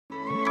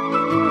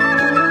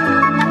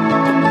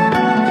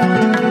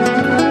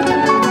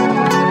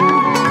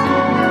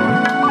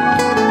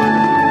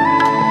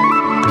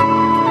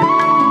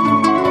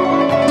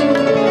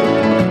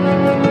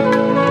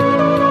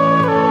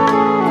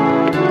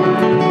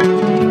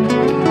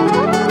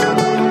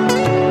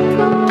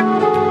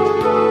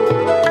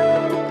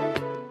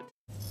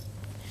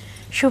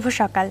শুভ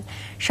সকাল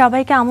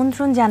সবাইকে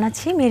আমন্ত্রণ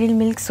জানাচ্ছি মেরিল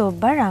মিল্ক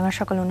সোপবার রাঙা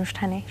সকাল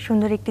অনুষ্ঠানে।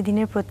 সুন্দর একটি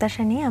দিনের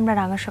প্রত্যাশা নিয়ে আমরা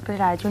রাঙা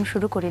সকালের আয়োজন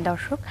শুরু করি।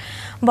 দর্শক,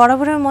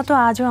 বরাবরের মতো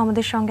আজও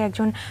আমাদের সঙ্গে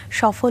একজন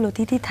সফল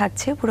অতিথি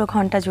থাকছে পুরো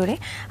ঘন্টা জুড়ে,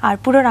 আর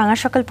পুরো রাঙা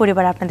সকাল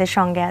পরিবার আপনাদের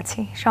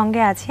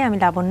সঙ্গে আছি আমি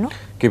লাবণ্য,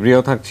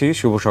 কেবরিয়াও থাকছি।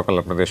 শুভ সকাল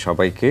আপনাদের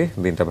সবাইকে,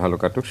 দিনটা ভালো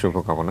কাটুক,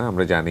 শুভকামনা।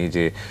 আমরা জানি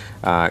যে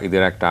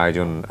ঈদের একটা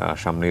আয়োজন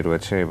সামনেই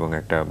রয়েছে এবং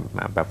একটা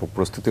ব্যাপক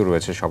প্রস্তুতিও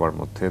রয়েছে সবার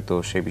মধ্যে, তো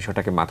সেই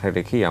বিষয়টাকে মাথায়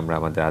রেখেই আমরা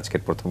আমাদের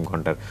আজকের প্রথম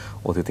ঘন্টার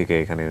অতিথিকে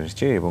এখানে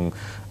এসেছি এবং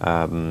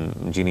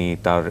যিনি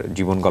তার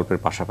জীবন গল্পের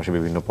পাশাপাশি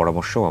বিভিন্ন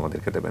পরামর্শও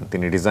আমাদেরকে দেবেন।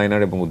 তিনি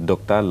ডিজাইনার এবং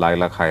উদ্যোক্তা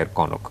লাইলা খায়ের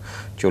কনক।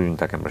 চলুন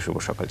তাকে আমরা শুভ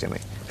সকাল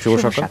জানাই। শুভ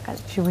সকাল।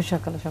 শুভ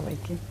সকাল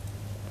সবাইকে।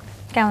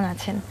 কেমন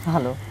আছেন?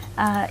 ভালো।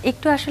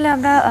 একটু আসলে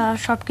আমরা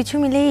সবকিছু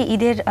মিলেই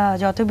ঈদের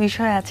যত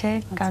বিষয় আছে,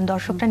 কারণ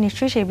দর্শকরা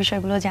নিশ্চয়ই সেই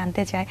বিষয়গুলো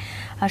জানতে চায়,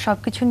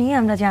 সবকিছু নিয়ে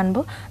আমরা জানবো।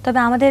 তবে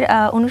আমাদের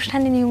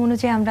অনুষ্ঠানের নিয়ম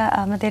অনুযায়ী আমরা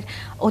আমাদের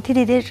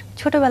অতিথিদের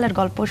ছোটবেলার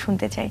গল্প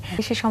শুনতে চাই।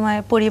 সে সময়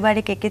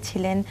পরিবারে কে কে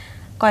ছিলেন,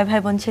 কয় ভাই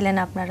বোন ছিলেন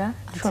আপনারা,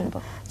 শুনবো।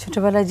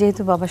 ছোটবেলায়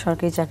যেহেতু বাবা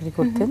সরকারি চাকরি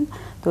করতেন,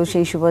 তো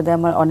সেই সুবাদে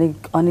আমার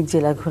অনেক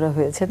জেলা ঘোরা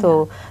হয়েছে। তো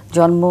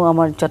জন্ম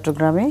আমার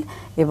চট্টগ্রামে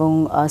এবং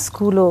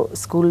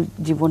স্কুল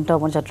জীবনটা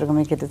আমার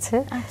চট্টগ্রামে কেটেছে।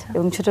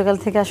 এবং ছোটকাল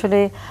থেকে আসলে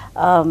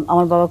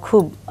আমার বাবা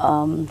খুব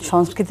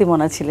সংস্কৃতি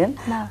মনা ছিলেন।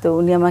 তো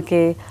উনি আমাকে,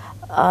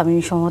 আমি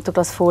সম্ভবত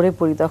ক্লাস 4-এ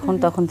পড়ি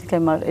তখন থেকে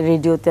আমার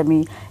রেডিওতে আমি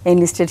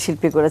এনলিস্টেড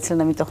শিল্পী করেছিলেন,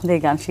 আমি তখন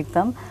থেকে গান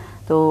শিখতাম।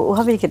 তো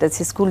ওভাবেই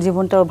কেটেছে। স্কুল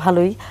জীবনটাও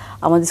ভালোই,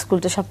 আমাদের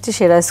স্কুলটা সবচেয়ে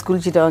সেরা স্কুল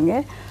চিটাগাংয়ে,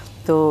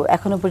 তো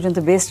এখনো পর্যন্ত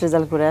বেস্ট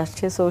রেজাল্ট করে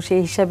আসছে। সো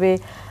সেই হিসাবে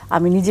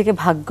আমি নিজেকে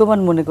ভাগ্যবান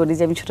মনে করি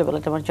যে আমি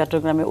ছোটবেলাটা আমার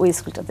চট্টগ্রামে ওই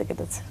স্কুলটাতে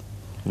কেটেছে।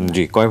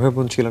 জি, কয় ভাই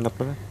বোন ছিলেন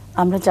আপনারা?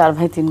 আমরা 4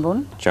 ভাই 3 বোন।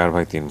 4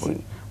 ভাই 3 বোন।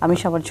 আমি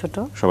সবার ছোট।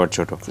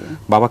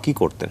 বাবা কি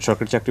করতেন?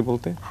 সরকারি চাকরি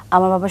বলতে?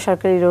 আমার বাবা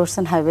সরকারি রোডস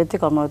এন্ড হাইওয়েতে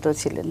কর্মরত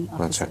ছিলেন।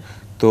 আচ্ছা,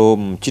 তো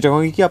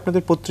চিটাগাংয়ে কি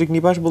আপনাদের পৈতৃক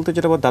নিবাস বলতে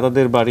যেটা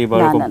দাদাদের বাড়ি বা?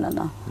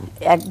 না,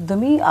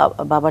 একদমই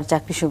বাবার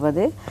চাকরি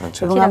সুবাদে।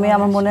 এবং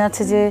আমার মনে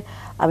আছে যে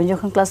আমি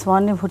যখন ক্লাস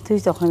 1-এ ভর্তি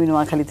হই তখন আমি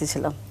নোয়াখালীতে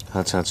ছিলাম।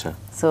 আচ্ছা।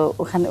 সো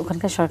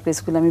ওখানকার সরকারি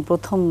স্কুলে আমি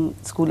প্রথম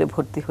স্কুলে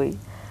ভর্তি হই।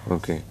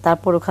 ওকে।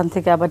 তারপর ওখান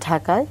থেকে আবার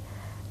ঢাকায়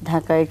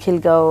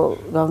Khilgaon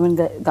government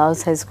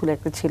girls high school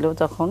একটা ছিল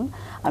তখন,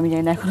 আমি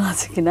জানি না এখনো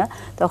আছে কিনা,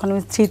 তখন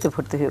আমি 3-তে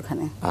ভর্তি হই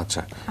ওখানে।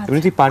 আচ্ছা,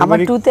 আমার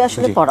 2-তে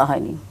আসলে পড়া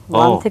হয়নি,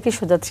 1 থেকে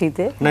সোজা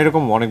 3-তে। না,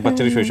 এরকম অনেক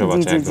বাচ্চারই শৈশব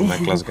আছে একদম এক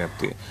ক্লাস গ্যাপ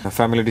দিয়ে।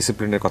 ফ্যামিলি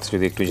ডিসিপ্লিনের কথা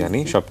যদি একটু জানি,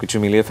 সবকিছু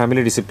মিলিয়ে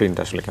ফ্যামিলি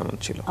ডিসিপ্লিনটা আসলে কেমন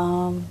ছিল?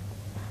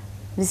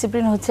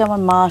 ডিসিপ্লিন হচ্ছে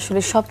আমার মা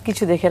আসলে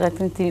সবকিছু দেখে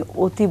রাখতেন, তিনি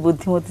অতি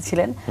বুদ্ধিমতী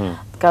ছিলেন।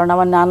 কারণ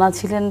আমার নানা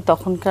ছিলেন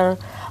তখনকার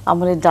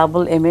আমলে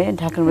ডাবল MA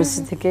ঢাকা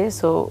ইউনিভার্সিটি থেকে,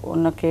 সো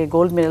ওনাকে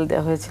গোল্ড মেডেল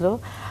দেওয়া হয়েছিল।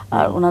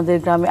 আর ওনাদের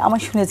গ্রামে আমি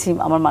শুনেছি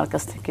আমার মার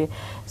কাছ থেকে।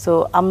 সো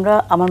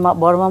আমার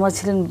বড় মামা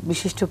ছিলেন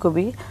বিশিষ্ট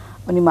কবি,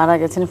 উনি মারা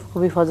গেছেন,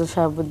 কবি ফজল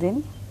শাহাবুদ্দিন।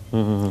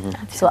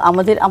 সো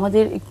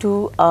আমাদের একটু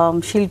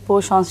শিল্প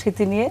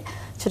সংস্কৃতি নিয়ে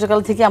ছোটকাল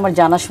থেকে আমার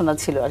জানাশোনা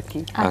ছিল আর কি।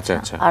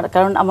 আর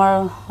কারণ আমার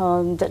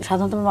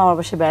সাধারণত মামার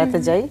বাসায় বেড়াতে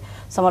যাই,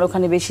 তো আমার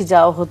ওখানে বেশি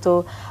যাওয়া হতো,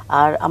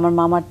 আর আমার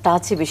মামার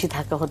টাচে বেশি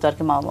থাকা হতো আর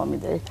কি মামা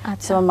মামিদের।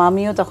 আমার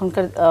মামিও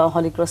তখনকার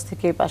হলিক্রস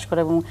থেকে পাশ করা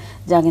এবং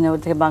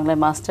জাহাঙ্গীরনগর থেকে বাংলায়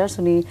মাস্টার্স।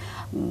 উনি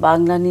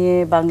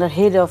বাংলার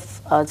হেড অফ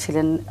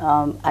ছিলেন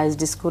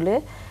ISD স্কুলে,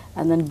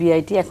 অ্যান্ড দেন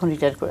BIT, এখন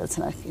রিটায়ার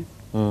করেছেন আর কি।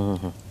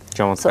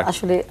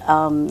 আসলে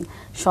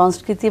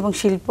সংস্কৃতি এবং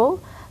শিল্প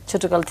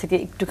ছোটকাল থেকে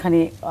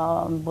একটুখানি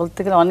বলতে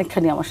গেলে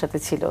অনেকখানি আমার সাথে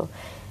ছিল।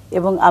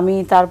 এবং আমি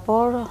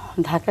তারপর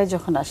ঢাকায়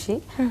যখন আসি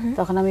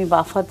তখন আমি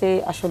বাফাতে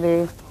আসলে।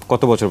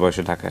 কত বছর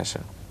বয়সে ঢাকায়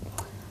আসা?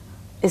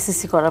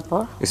 SSC করার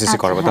পর।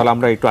 তাহলে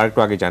আমরা আরেকটু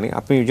আগে জানি,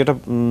 আপনি যেটা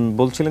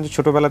বলছিলেন যে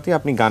ছোটবেলাতেই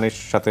আপনি গানের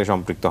সাথে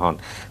সম্পৃক্ত হন,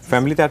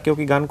 ফ্যামিলিতে আর কেউ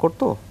কি গান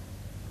করতো?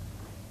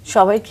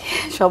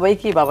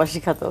 সবাইকে বাবা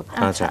শিখাতো।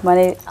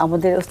 মানে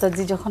আমাদের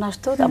ওস্তাদজি যখন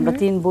আসতো আমরা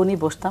 3 বোনই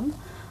বসতাম,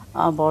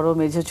 বড়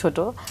মেঝো ছোট,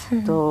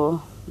 তো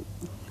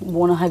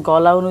মনে হয়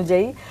গলা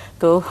অনুযায়ী।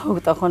 তো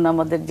তখন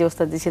আমাদের যে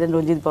ওস্তাদজি ছিলেন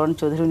রঞ্জিত বরণ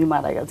চৌধুরী, উনি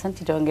মারা গেছেন,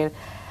 চিটাগাংয়ের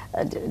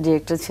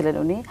ডিরেক্টর ছিলেন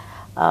উনি।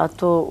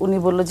 তো উনি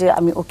বললো যে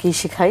আমি ওকেই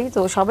শিখাই, তো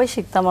সবাই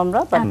শিখতাম আমরা,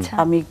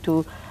 আমি একটু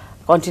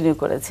কন্টিনিউ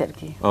করেছি আর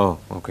কি।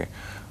 ওকে।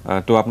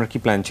 তো আপনার কি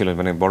প্ল্যান ছিল,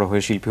 মানে বড়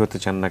হয়ে শিল্পী হতে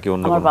চান নাকি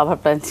অন্য? আমার বাবার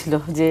প্ল্যান ছিল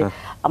যে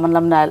আমার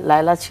নাম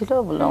লাইলা ছিল,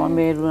 বললো আমার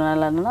মেয়ে রুনা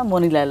না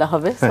মনি লাইলা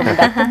হবে,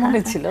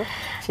 মনে ছিল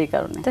সেই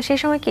কারণে। তো সেই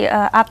সময় কি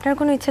আপনার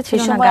কোনো ইচ্ছা ছিল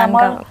না গান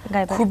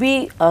গাইবার?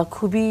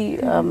 খুবই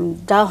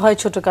যা হয়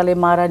ছোটকালে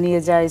মারা নিয়ে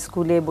যায়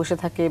স্কুলে বসে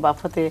থাকে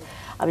বাফাতে।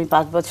 আমি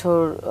 5 বছর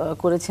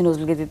করেছি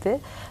নজরুলগীতিতে,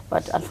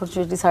 বাট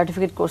আনফরচুনেটলি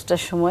সার্টিফিকেট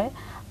কোর্সটার সময়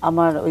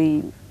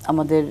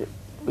আমাদের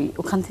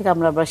ওখান থেকে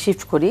আমরা আবার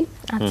শিফট করি।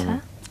 আচ্ছা।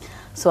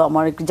 সো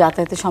আমার একটু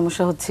যাতায়াতের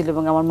সমস্যা হচ্ছিল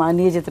এবং আমার মা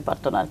নিয়ে যেতে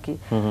পারতো না আর কি।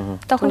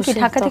 তখন কি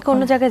ঢাকা থেকে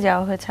অন্য জায়গায়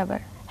যাওয়া হয়েছে আবার?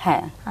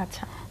 হ্যাঁ।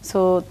 আচ্ছা। সো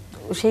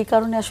সেই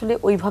কারণে আসলে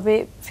ওইভাবে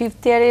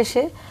 5th ইয়ারে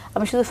এসে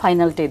আমি শুধু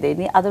ফাইনালটাই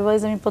দেইনি,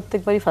 আদারওয়াইজ আমি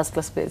প্রত্যেকবারই ফার্স্ট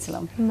ক্লাস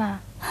পেয়েছিলাম।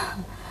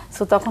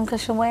 সো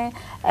তখনকার সময়ে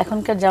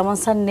এখনকার জামান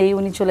স্যার নেই,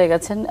 উনি চলে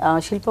গেছেন।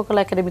 শিল্পকলা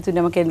একাডেমিতে উনি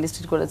আমাকে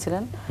এনলিস্টেড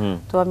করেছিলেন।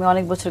 তো আমি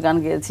অনেক বছর গান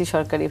গেয়েছি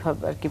সরকারি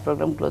ভাবে আর কি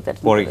প্রোগ্রামগুলোতে।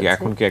 পরে কি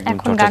এখন কি একদম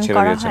চর্চা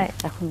ছেড়ে দিয়েছেন?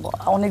 এখন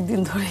অনেক দিন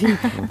ধরেই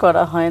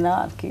করা হয় না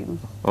আর কি।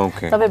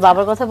 ওকে। তবে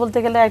বাবার কথা বলতে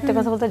গেলে একটা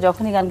কথা বলতে,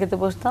 যখনই গান গেতে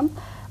বসতাম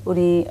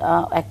উনি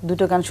এক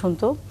দুটো গান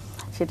শুনতো,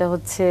 সেটা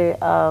হচ্ছে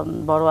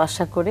বড়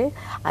আশা করে,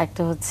 আর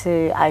একটা হচ্ছে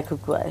আয়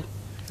কুকু আয়।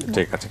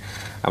 ঠিক আছে,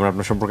 আমরা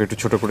আপনার সম্পর্কে একটু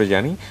ছোট করে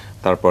জানি,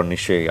 তারপর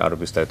নিশ্চয়ই আরো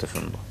বিস্তারিত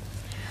শুনবো।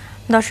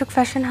 দর্শক,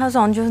 ফ্যাশন হাউস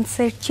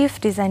অঞ্জনসের চিফ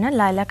ডিজাইনার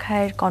লাইলা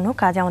খায়ের কনক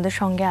আজ আমাদের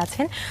সঙ্গে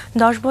আছেন।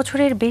 10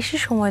 বছরের বেশি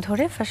সময়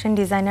ধরে ফ্যাশন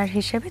ডিজাইনার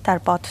হিসেবে তার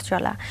পথ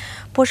চলা।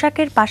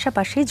 পোশাকের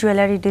পাশাপাশি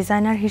জুয়েলারি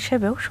ডিজাইনার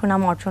হিসেবেও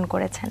সুনাম অর্জন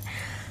করেছেন।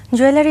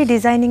 জুয়েলারি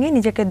ডিজাইনিংয়ে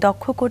নিজেকে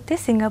দক্ষ করতে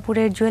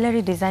সিঙ্গাপুরের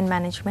jewellery design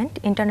management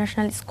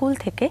international school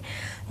থেকে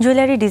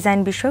জুয়েলারি ডিজাইন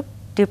বিষয়ক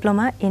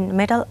diploma in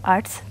metal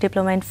arts,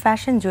 diploma in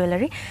fashion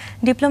jewellery,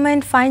 diploma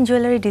in fine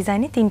jewellery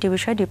ডিজাইনে 3টি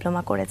বিষয়ে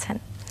ডিপ্লোমা করেছেন।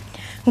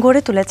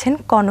 গড়ে তুলেছেন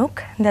কনক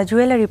দ্য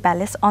জুয়েলারি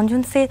প্যালেস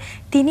অঞ্জনসে।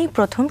 তিনি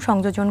প্রথম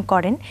সংযোজন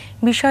করেন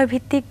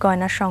বিষয়ভিত্তিক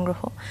গয়নার সংগ্রহ।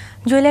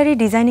 জুয়েলারি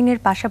ডিজাইনিংয়ের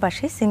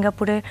পাশাপাশি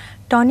সিঙ্গাপুরের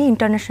টনি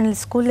ইন্টারন্যাশনাল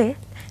স্কুলে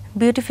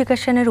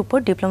বিউটিফিকেশনের উপর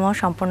ডিপ্লোমাও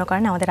সম্পন্ন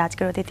করেন আমাদের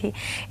আজকের অতিথি।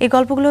 এই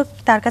গল্পগুলো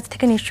তার কাছ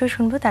থেকে নিশ্চয়ই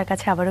শুনবো। তার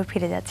কাছে আবারও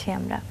ফিরে যাচ্ছি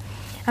আমরা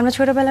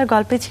ছোটবেলার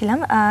গল্পে ছিলাম।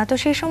 তো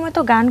সেই সময়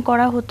তো গান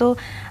করা হতো,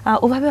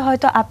 ওভাবে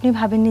হয়তো আপনি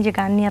ভাবেননি যে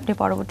গান নিয়ে আপনি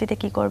পরবর্তীতে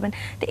কি করবেন।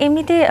 তো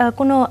এমনিতে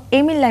কোনো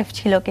এমিল লাইফ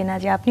ছিল কিনা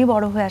যে আপনি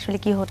বড় হয়ে আসলে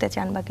কি হতে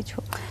চান বা কিছু?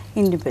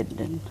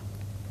 ইন্ডিপেন্ডেন্ট,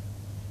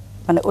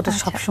 মানে ওটা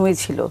সবসময়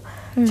ছিল,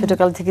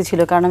 ছোটকাল থেকে ছিল।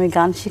 কারণ আমি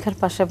গান শেখার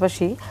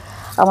পাশাপাশি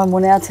আমার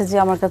মনে আছে যে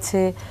আমার কাছে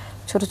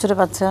ছোট ছোট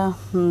বাচ্চা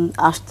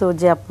আসতো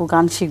যে আপু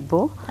গান শিখবো,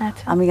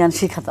 আমি গান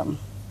শিখাতাম।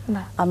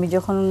 আমি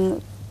যখন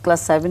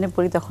ক্লাস 7-এ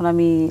পড়ি তখন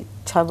আমি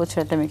 6 বছর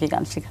একটা মেয়েকে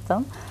গান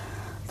শেখাতাম।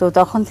 তো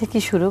তখন থেকে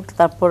শুরু।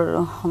 তারপর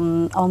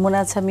আমার মনে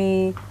আছে আমি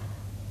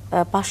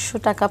 500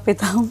 টাকা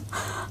পেতাম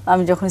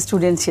আমি যখন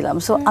স্টুডেন্ট ছিলাম।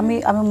 সো আমি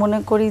মনে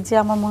করি যে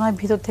আমার মনে হয়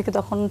ভিতর থেকে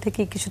তখন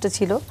থেকে কিছুটা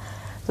ছিল।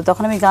 তো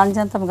তখন আমি গান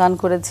জানতাম, গান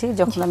করেছি।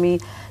 যখন আমি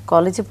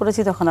কলেজে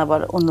পড়েছি তখন আবার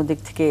অন্য দিক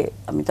থেকে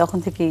আমি তখন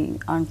থেকেই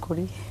আর্ন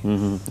করি।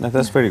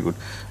 That's very good.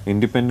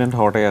 ইন্ডিপেন্ডেন্ট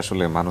হওয়াটাই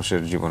আসলে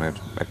মানুষের জীবনের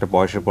একটা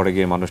বয়সের পরে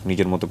গিয়ে মানুষ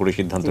নিজের মতো করে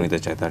সিদ্ধান্ত নিতে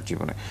চায় তার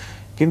জীবনে।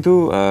 কিন্তু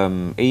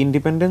এই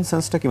ইন্ডিপেন্ডেন্স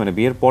সেন্সটা কি মানে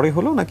বিয়ের পরে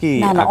হলো নাকি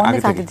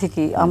অনেক আগে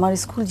থেকে? আমার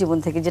স্কুল জীবন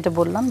থেকে, যেটা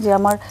বললাম যে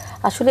আমার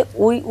আসলে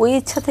ওই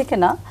ইচ্ছা থেকে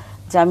না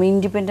যে আমি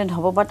ইন্ডিপেন্ডেন্ট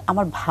হব, বাট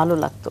আমার ভালো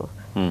লাগতো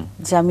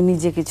যে আমি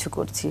নিজে কিছু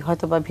করছি,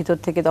 হয়তো বা ভিতর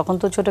থেকে। তখন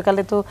তো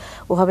ছোটকালে তো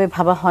ওভাবে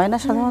ভাবা হয় না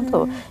সাধারণত,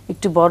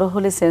 একটু বড়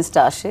হলে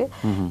সেন্সটা আসে,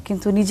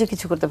 কিন্তু নিজে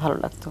কিছু করতে ভালো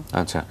লাগতো।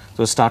 আচ্ছা,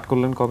 তো স্টার্ট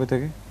করলেন কবে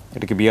থেকে?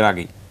 এটা কি বিয়ের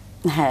আগেই?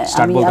 হ্যাঁ,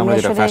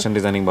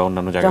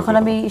 যখন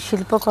আমি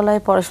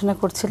শিল্পকলায় পড়াশোনা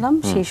করছিলাম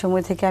সেই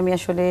সময় থেকে আমি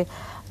আসলে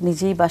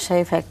নিজেই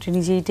বাসায় ফ্যাক্টরি,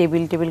 নিজেই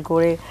টেবিল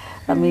করে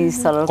আমি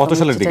সালোয়ার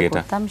কামিজ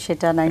করতাম।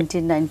 সেটা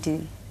 1990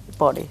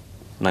 পরে,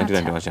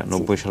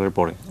 1990 সালের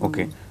পরে।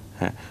 ওকে,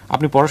 হ্যাঁ।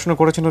 আপনি পড়াশোনা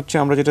করেছেন হচ্ছে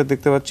আমরা যেটা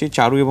দেখতে পাচ্ছি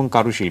চারু এবং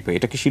কারুশিল্পে।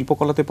 এটা কি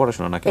শিল্পকলাতে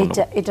পড়াশোনা নাকি?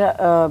 এটা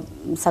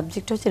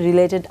সাবজেক্ট হচ্ছে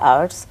রিলেটেড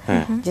আর্টস,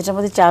 যেটার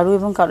মধ্যে চারু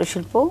এবং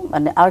কারুশিল্প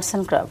মানে arts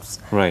and crafts.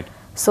 Right.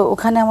 So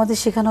ওখানে আমাদের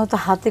শেখানো হতো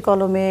হাতে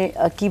কলমে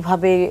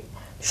কিভাবে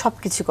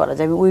সবকিছু করা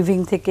যায়, উইভিং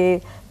থেকে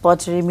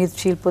পটারি,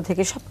 মৃৎশিল্প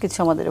থেকে সবকিছু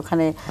আমাদের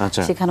ওখানে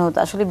শেখানো হতো।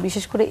 আসলে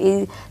বিশেষ করে এই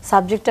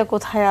সাবজেক্টটা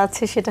কোথায়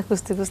আছে সেটা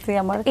খুঁজতে খুঁজতেই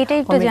আমার এটাই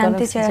একটু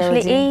জানতে চাই, আসলে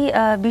এই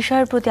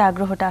বিষয়ের প্রতি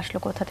আগ্রহটা আসলো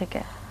কোথা থেকে?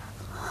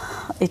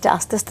 এটা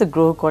আস্তে আস্তে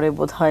গ্রো করে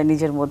বোধহয়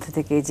নিজের মধ্যে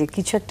থেকে, যে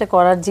কিছু একটা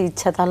করার যে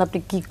ইচ্ছা, তাহলে আপনি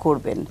কি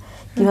করবেন,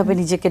 কিভাবে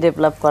নিজেকে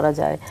ডেভেলপ করা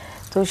যায়।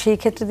 তো সেই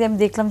ক্ষেত্রে দিয়ে আমি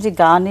দেখলাম যে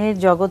গানের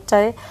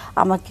জগৎটায়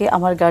আমাকে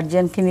আমার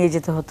গার্জিয়ানকে নিয়ে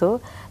যেতে হতো।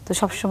 তো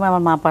সবসময়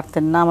আমার মা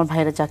পারতেন না, আমার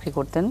ভাইরা চাকরি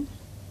করতেন।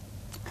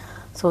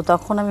 সো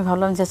তখন আমি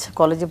ভাবলাম যে আচ্ছা,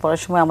 কলেজে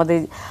পড়ার সময় আমাদের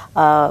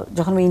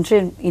যখন আমি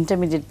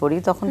ইন্টারমিডিয়েট পড়ি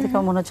তখন থেকে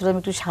আমার মনে হচ্ছিল আমি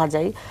একটু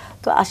সাজাই।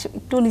 তো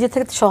একটু নিজের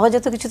থেকে সহজে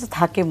তো কিছু তো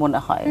থাকে মনে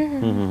হয়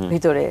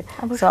ভিতরে।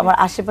 তো আমার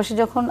আশেপাশে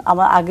যখন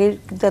আমার আগের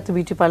কিন্তু এত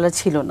বিউটি পার্লার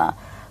ছিল না,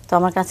 তো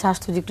আমার কাছে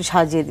আসতো যে একটু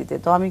সাজিয়ে দিতে।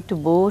 তো আমি একটু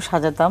বউ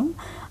সাজাতাম।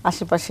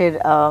 আশেপাশের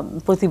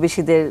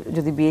প্রতিবেশীদের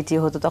যদি বিয়েটি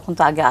হতো তখন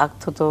তো আগে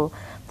আক্ত হতো,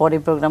 পরে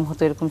প্রোগ্রাম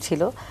হতো, এরকম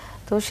ছিল।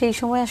 তো সেই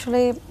সময় আসলে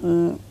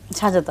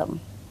সাজাতাম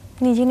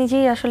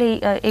নিজেই আসলে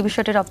এই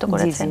বিষয়টা রপ্ত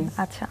করেছেন।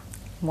 আচ্ছা,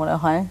 মনে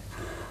হয়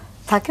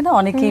থাকে না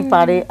অনেকেই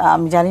পারে,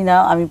 আমি জানি না,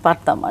 আমি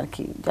পারতাম আর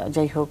কি।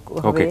 যাই হোক।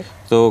 ওকে,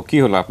 তো কি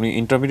হলো? আপনি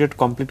ইন্টারমিডিয়েট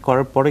কমপ্লিট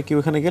করার পরে কি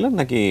ওখানে গেলেন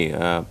নাকি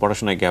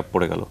পড়াশোনায় গ্যাপ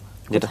পড়ে গেল?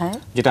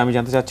 যেটা আমি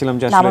জানতে চাচ্ছিলাম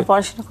যে আমার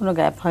পড়াশোনা কোনো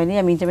গ্যাপ হয়নি।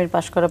 আমি ইন্টারমিডিয়েট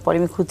পাস করার পরে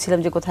আমি খুঁজছিলাম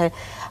যে কোথায়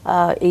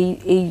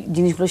এই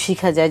জিনিসগুলো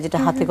শেখা যায়, যেটা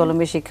হাতে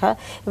কলমে শেখা,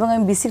 এবং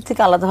আমি বিসিক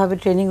থেকে আলাদাভাবে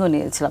ট্রেনিংও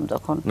নিয়েছিলাম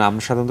তখন। না,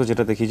 আমরা সাধারণত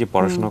যেটা দেখি যে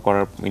পড়াশোনা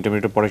করার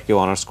ইন্টারমিডিয়েট পরে কেউ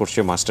অনার্স করছে,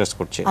 মাস্টার্স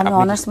করছে। আমি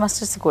অনার্স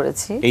মাস্টার্স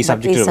করেছি এই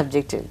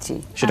সাবজেক্টের। জি।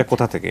 সেটা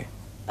কোথা থেকে?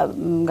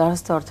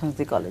 গার্হস্থ্য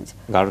অর্থনীতি কলেজ।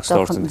 গার্হস্থ্য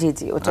তখন অর্থনীতি, জি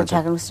জি, ওটা আচ্ছা।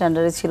 ঢাকা ইউনিভার্সিটি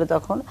আন্ডারে ছিল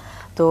তখন।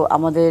 তো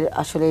আমাদের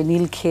আসলে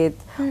নীলক্ষেত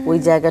ওই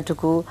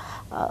জায়গাটুকু,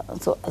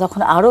 তো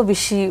তখন আরো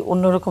বেশি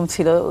অন্যরকম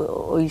ছিল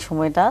ওই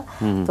সময়টা।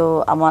 তো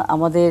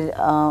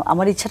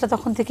আমার ইচ্ছাটা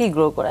তখন থেকেই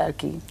গ্রো করে আর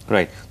কি।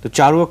 রাইট। তো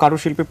চারু ও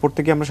কারুশিল্পে পড়তে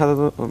গিয়ে আমরা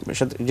সাধারণত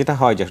যেটা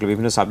হয় যে আসলে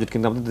বিভিন্ন সাবজেক্ট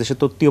কিন্তু আমাদের দেশে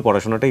তত্ত্বীয়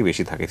পড়াশোনাটাই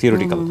বেশি থাকে,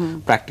 থিওরিটিক্যাল,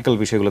 প্র্যাকটিক্যাল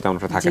বিষয়গুলো তেমন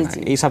একটা থাকে জি, না। জি।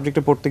 এই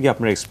সাবজেক্টে পড়তে গিয়ে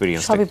আপনার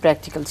এক্সপেরিয়েন্স সবই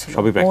প্র্যাকটিক্যাল ছিল,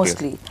 সবই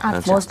practical।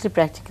 মোস্টলি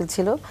প্র্যাকটিক্যাল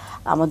ছিল।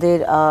 আমাদের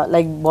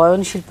লাইক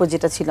বয়ন শিল্প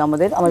যেটা ছিল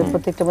আমাদের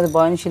প্রত্যেকটা আমাদের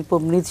বয়ন শিল্প,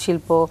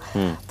 মৃৎশিল্প,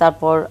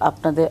 তারপর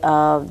আপনাদের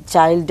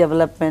চাইল্ড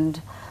ডেভেলপমেন্ট,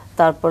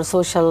 তারপর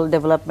সোশ্যাল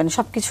ডেভেলপমেন্ট,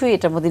 সবকিছুই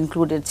এটার মধ্যে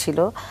ইনক্লুডেড ছিল।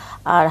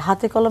 আর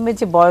হাতে কলমে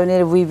যে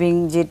বয়নের উইভিং,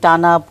 যে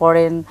টানা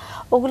পড়েন,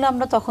 ওগুলো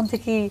আমরা তখন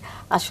থেকেই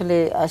আসলে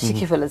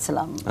শিখে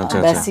ফেলেছিলাম,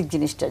 বেসিক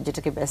জিনিসটা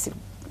যেটাকে বেসিক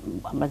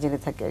আমরা জেনে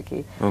থাকি আর কি।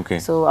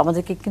 সো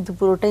আমাদেরকে কিন্তু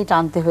পুরোটাই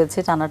টানতে হয়েছে,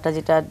 টানাটা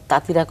যেটা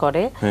তাঁতিরা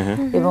করে,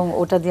 এবং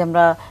ওটা দিয়ে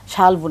আমরা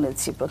শাল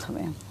বুনেছি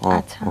প্রথমে।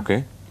 আচ্ছা। ওকে,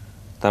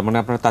 তার মানে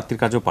আপনারা তাঁতির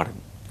কাজও পারেন?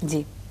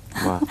 জি।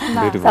 বাহ,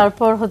 beautiful।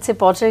 তারপর হচ্ছে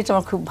পটরাইটা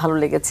আমার খুব ভালো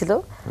লেগেছিল,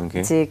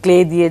 যে ক্লে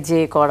দিয়ে যে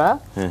করা।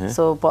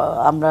 সো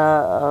আমরা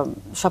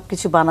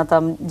সবকিছু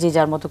বানাতাম যে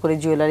যার মতো করে,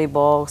 জুয়েলারি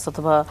বক্স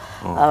অথবা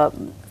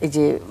এই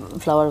যে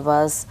ফ্লাওয়ার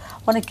ভাস,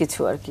 অনেক কিছু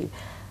আর কি।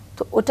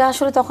 তো ওটা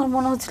আসলে তখন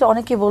মনে হচ্ছিল,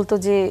 অনেকে বলতো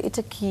যে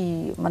এটা কি,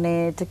 মানে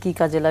এটা কি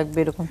কাজে লাগবে,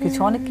 এরকম কিছু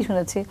অনেক কিছু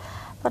শুনেছি,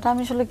 বাট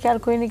আমি আসলে কেয়ার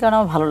করিনি, কারণ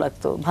আমার ভালো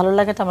লাগতো, ভালো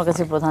লাগাটা আমার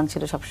কাছে প্রধান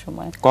ছিল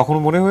সবসময়। কখনো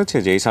মনে হয়েছে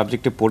যে এই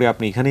সাবজেক্টে পড়ে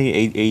আপনি এখানেই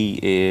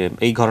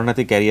এই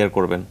ঘরানাতে ক্যারিয়ার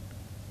করবেন?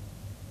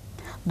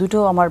 দুটো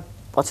আমার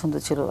পছন্দ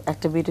ছিল,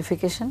 একটা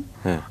বিউটিফিকেশন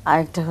আর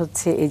একটা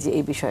হচ্ছে এই যে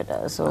এই বিষয়টা।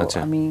 সো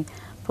আমি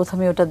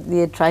প্রথমে ওটা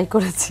দিয়ে ট্রাই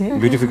করেছি,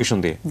 বিউটিফিকেশন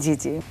দিয়ে। জি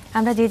জি।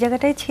 আমরা যে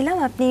জায়গাটায় ছিলাম,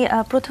 আপনি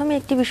প্রথমে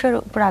একটি বিষয়ের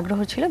উপর আগ্রহ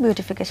ছিল,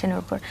 বিউটিফিকেশনের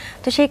উপর,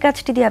 তো সেই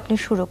কাজটি দিয়ে আপনি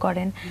শুরু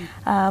করেন।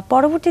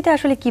 পরবর্তীতে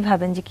আসলে কি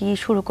ভাবেন যে কি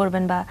শুরু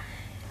করবেন, বা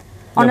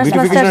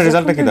বিউটিফিকেশনের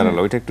রেজাল্টটা কি দাঁড়ালো,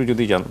 ওইটা একটু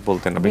যদি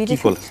বলতেন আপনি কি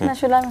করলেন?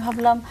 আসলে আমি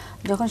ভাবলাম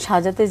যখন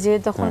সাজাতে যে,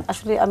 তখন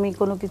আসলে আমি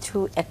কোনো কিছু,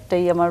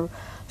 একটাই আমার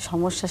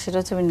সমস্যা, সেটা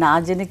হচ্ছে আমি না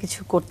জেনে কিছু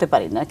করতে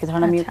পারি না। কি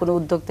ধরুন আমি কোনো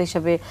উদ্যোক্তা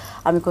হিসেবে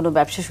আমি কোনো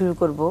ব্যবসা শুরু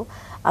করব,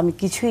 আমি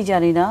কিছুই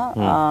জানি না,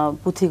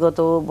 পুঁথিগত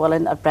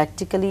বলেন আর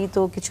প্র্যাকটিক্যালি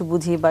তো কিছু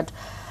বুঝি, বাট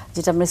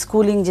যেটা আমরা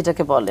স্কুলিং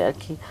যেটাকে বলে আর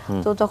কি।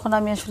 তো তখন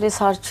আমি আসলে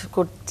সার্চ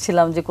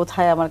করছিলাম যে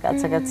কোথায় আমার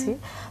কাছাকাছি।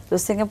 তো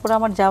সিঙ্গাপুরে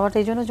আমার যাওয়াটা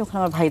এই জন্য, যখন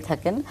আমার ভাই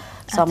থাকেন,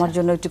 তো আমার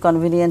জন্য একটু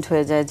কনভিনিয়েন্ট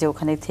হয়ে যায় যে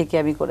ওখানে থেকে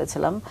আমি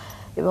করেছিলাম।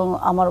 এবং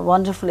আমার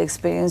ওয়ান্ডারফুল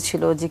এক্সপিরিয়েন্স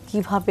ছিল যে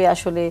কিভাবে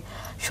আসলে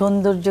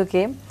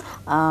সৌন্দর্যকে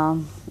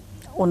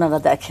ওনারা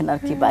দেখেন আর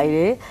কি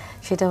বাইরে,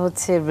 সেটা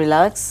হচ্ছে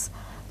রিল্যাক্স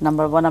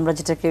নাম্বার ওয়ান। আমরা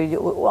যেটাকে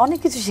অনেক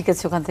কিছু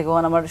শিখেছি ওখান থেকে।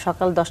 আমার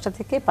সকাল 10টা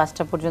থেকে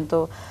 5টা পর্যন্ত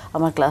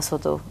আমার ক্লাস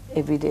হতো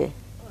এভরিডে,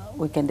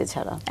 উইকেন্ডে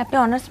ছাড়া। আপনি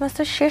অনার্স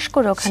মাস্টার শেষ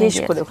করে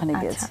ওখানে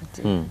গিয়েছি।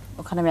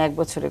 ওখানে আমি 1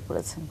 বছরে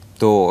করেছি।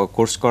 তো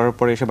কোর্স করার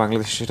পরে এসে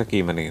বাংলাদেশে সেটা কি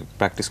মানে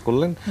প্র্যাকটিস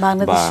করলেন,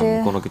 বাংলাদেশে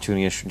কোনো কিছু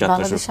নিয়ে যাত্রা?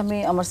 বাংলাদেশে আমি,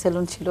 আমার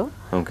সেলুন ছিল,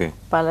 ওকে,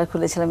 পার্লার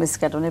খুলেছিলাম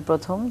ইস্কাটনে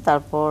প্রথম।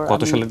 তারপর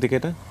কত সালের দিকে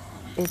এটা?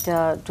 এটা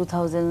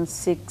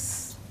 2006।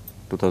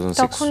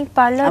 তখন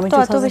পার্লার আমি তো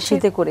অত বেশি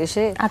তে করে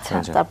এসে,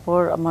 তারপর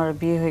আমার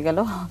বিয়ে হয়ে গেল।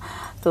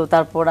 তো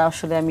তারপর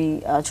আসলে আমি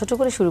ছোট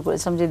করে শুরু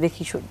করেছিলাম, যে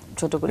দেখি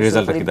ছোট করে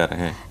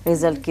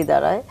রেজাল্ট কি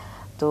দাঁড়ায়।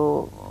 তো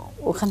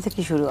ওখান থেকে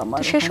শুরু আমার।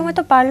 সে সময়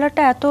তো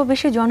পার্লারটা এত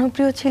বেশি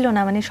জনপ্রিয় ছিল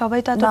না, মানে সবাই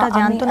তো এতটা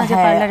জানতো না যে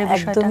পার্লারের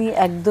বিষয়টা।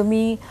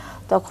 একদমই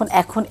তখন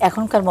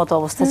এখনকার মতো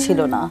অবস্থা ছিল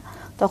না।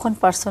 তখন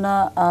পার্সোনা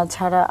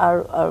ছাড়া আর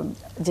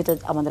যেটা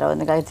আমাদের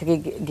গাড়ি থেকে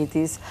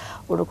গীতিস,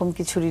 ওরকম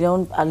কিছু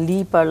রিনাউন্ড আর লি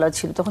পার্লার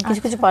ছিল তখন।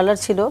 কিছু কিছু পার্লার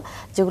ছিল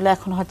যেগুলো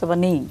এখন হয়তো বা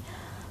নেই।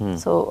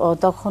 সো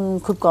তখন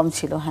খুব কম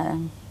ছিল। হ্যাঁ,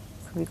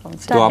 খুবই কম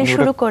ছিল। তো আপনি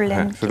শুরু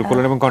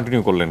করলেন এবং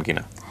কন্টিনিউ করলেন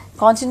কিনা?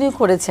 কন্টিনিউ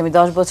করেছি আমি,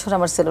 10 বছর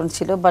আমার সেলুন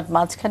ছিল। বাট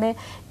মাঝখানে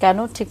কেন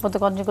ঠিকমতো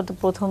কন্টিনিউ করতে,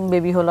 প্রথম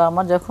বেবি হলো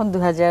আমার যখন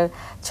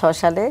 2006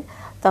 সালে,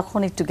 তখন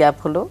একটু গ্যাপ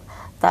হলো।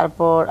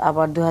 তারপর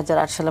আবার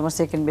 2008 সালে আমার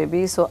সেকেন্ড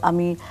বেবি। সো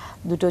আমি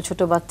দুটো ছোট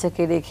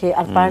বাচ্চাকে রেখে,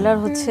 আর পার্লার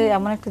হচ্ছে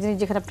এমন একটা জিনিস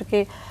যেখানে আপনাকে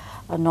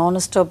নন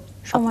স্টপ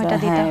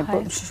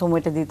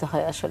সময়টা দিতে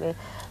হয় আসলে।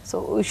 সো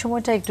ওই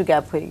সময়টা একটু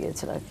গ্যাপ হয়ে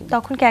গিয়েছিল আর কি।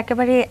 তখন কি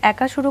একেবারে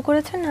একা শুরু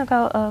করেছেন না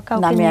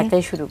কাউকে? আমি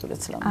একাই শুরু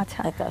করেছিলাম,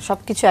 একা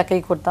সবকিছু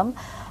একাই করতাম।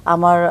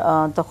 আমার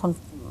তখন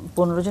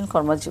 15 জন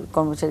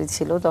কর্মচারী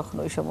ছিল তখন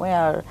ওই সময়।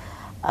 আর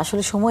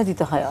আসলে সময়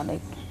দিতে হয়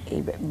অনেক এই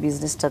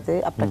বিজনেসটাতে,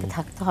 আপনাকে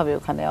থাকতে হবে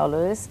ওখানে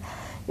অলওয়েজ।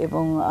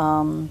 এবং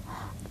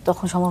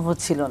তখন সম্ভব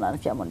হচ্ছিল না আর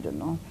কি আমার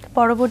জন্য।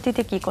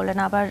 পরবর্তীতে কি করলেন,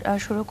 আবার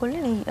শুরু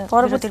করলেন?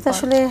 পরবর্তীতে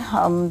আসলে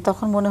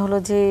তখন মনে হলো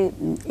যে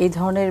এই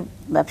ধরনের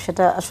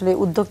ব্যবসাটা আসলে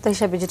উদ্যোক্তা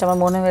হিসাবে যেটা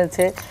আমার মনে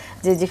হয়েছে,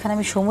 যে যেখানে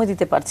আমি সময়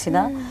দিতে পারছি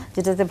না,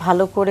 যেটাতে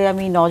ভালো করে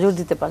আমি নজর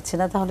দিতে পারছি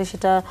না, তাহলে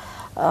সেটা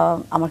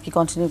আমার কি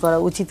কন্টিনিউ করা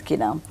উচিত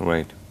কিনা।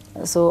 রাইট।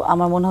 সো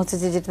আমার মনে হচ্ছে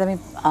যে যেটা আমি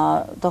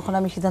তখন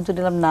আমি সিদ্ধান্ত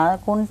নিলাম না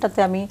কোনটাতে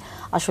আমি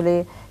আসলে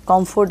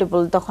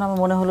কমফোর্টেবল। তখন আমার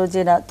মনে হলো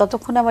যে না,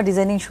 ততক্ষণে আমার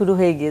ডিজাইনিং শুরু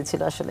হয়ে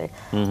গিয়েছিল আসলে।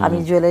 আমি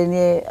জুয়েলারি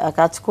নিয়ে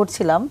কাজ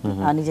করছিলাম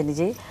নিজে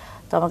নিজেই।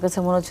 তো আমার কাছে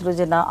মনে হচ্ছিল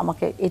যে না,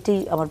 আমাকে এটাই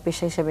আমার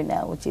পেশা হিসেবে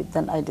নেওয়া উচিত।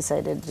 দেন আই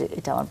ডিসাইডেড যে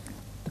এটা আমার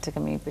এটাকে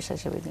আমি পেশা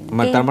হিসেবে নিই।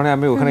 মানে তার মানে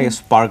আমি ওখানে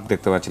স্পার্ক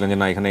দেখতে পাচ্ছিলাম যে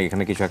না এখানে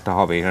এখানে কিছু একটা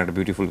হবে, এখানে একটা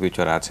বিউটিফুল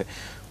ফিউচার আছে।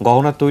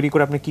 গহনা তৈরি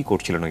করে আপনি কি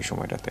করছিলেন ওই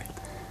সময়টাতে?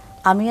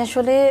 আমি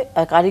আসলে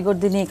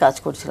কারিগরদের নিয়ে কাজ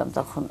করছিলাম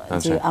তখন,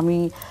 যে আমি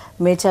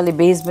মেটালে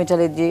বেস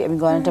মেটালে যে আমি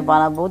গয়নাটা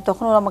বানাবো,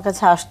 তখন ওরা আমার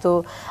কাছে আসতো,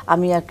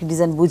 আমি আর কি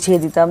ডিজাইন বুঝিয়ে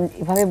দিতাম,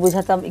 এভাবে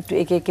বোঝাতাম, একটু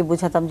একে একে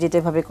বোঝাতাম যে এটা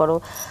এভাবে করো।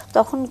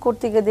 তখন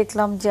করতে গিয়ে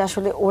দেখলাম যে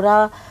আসলে ওরা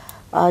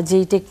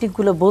যেই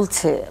টেকনিকগুলো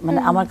বলছে মানে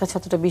আমার কাছে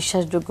অতটা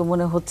বিশ্বাসযোগ্য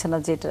মনে হচ্ছে না,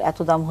 যে এটা এত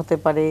দাম হতে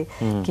পারে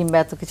কিংবা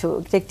এত কিছু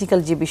টেকনিক্যাল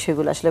যে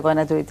বিষয়গুলো আসলে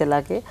গয়না তৈরিতে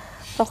লাগে।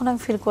 তখন আমি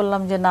ফিল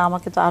করলাম যে না,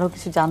 আমাকে তো আরো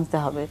কিছু জানতে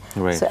হবে,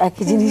 তো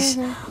একই জিনিস।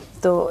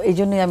 তো এই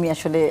জন্যই আমি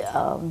আসলে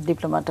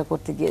ডিপ্লোমাটা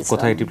করতে গিয়েছিলাম।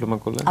 কোথায় ডিপ্লোমা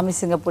করলেন? আমি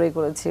সিঙ্গাপুরে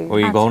করেছি।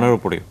 ওই গহনার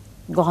উপরে?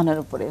 গহনার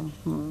উপরে।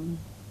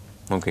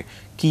 ওকে,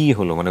 কি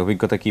হলো মানে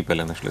অভিজ্ঞতা কি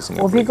পেলেন আসলে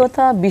সিঙ্গাপুরে?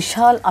 অভিজ্ঞতা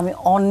বিশাল, আমি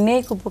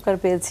অনেক উপকার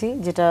পেয়েছি,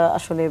 যেটা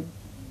আসলে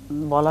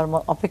বলার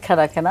অপেক্ষা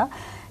রাখে না,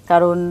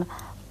 কারণ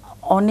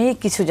অনেক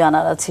কিছু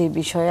জানার আছে এই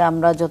বিষয়ে।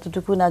 আমরা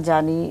যতটুকু না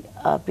জানি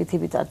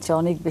পৃথিবী তার চেয়ে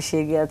অনেক বেশি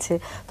এগিয়ে আছে।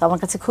 তো আমার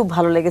কাছে খুব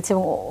ভালো লেগেছে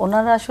এবং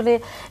ওনারা আসলে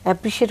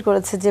অ্যাপ্রিসিয়েট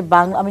করেছে যে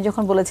বাংলা, আমি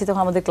যখন বলেছি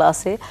তখন আমাদের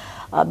ক্লাসে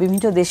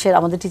বিভিন্ন দেশের,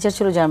 আমাদের টিচার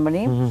ছিল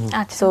জার্মানি,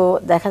 তো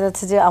দেখা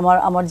যাচ্ছে যে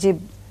আমার যে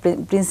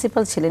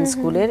প্রিন্সিপাল ছিলেন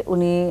স্কুলের,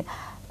 উনি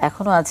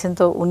এখনো আছেন,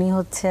 তো উনি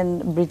হচ্ছেন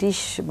ব্রিটিশ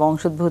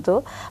বংশোদ্ভূত,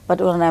 বাট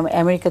ওনার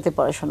আমেরিকাতে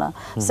পড়াশোনা।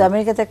 তো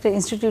আমেরিকাতে একটা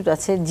ইনস্টিটিউট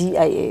আছে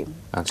জিআইএ,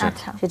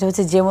 সেটা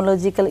হচ্ছে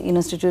gemological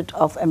institute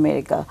of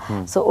America.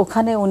 So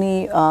ওখানে উনি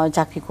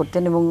চাকরি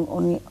করতেন এবং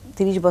উনি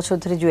 30 বছর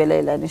ধরে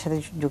জুয়েলারি লাইনের সাথে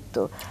যুক্ত।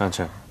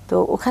 তো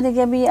ওখানে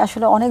গিয়ে আমি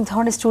আসলে অনেক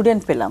ধরনের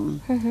স্টুডেন্ট পেলাম,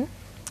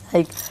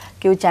 লাইক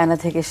কেউ চায়না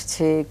থেকে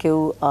এসছে, কেউ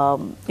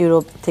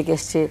ইউরোপ থেকে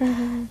এসছে।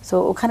 সো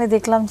ওখানে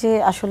দেখলাম যে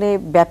আসলে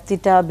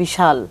ব্যাপ্তিটা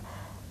বিশাল,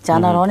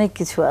 জানার অনেক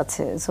কিছু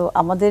আছে। সো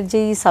আমাদের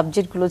যেই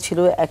সাবজেক্টগুলো ছিল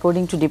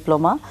অ্যাকর্ডিং টু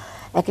ডিপ্লোমা,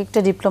 এক একটা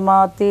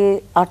ডিপ্লোমাতে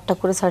 8টা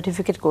করে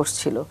সার্টিফিকেট কোর্স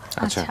ছিল।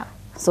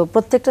 সো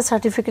প্রত্যেকটা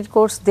সার্টিফিকেট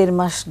কোর্স 1.5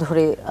 মাস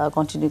ধরে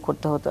কন্টিনিউ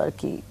করতে হতো আর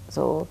কি।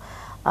 সো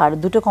আর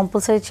 2টো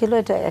কম্পালসারি ছিল,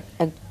 এটা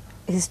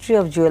হিস্ট্রি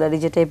অফ জুয়েলারি,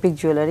 যেটা এপিক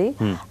জুয়েলারি,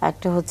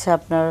 একটা হচ্ছে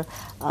আপনার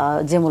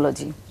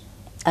জেমোলজি,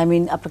 আই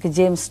মিন আপনাকে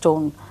জেম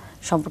স্টোন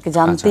সম্পর্কে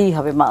জানতেই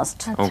হবে, must.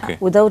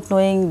 Without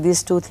knowing this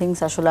two things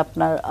আসলে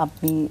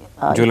আপনি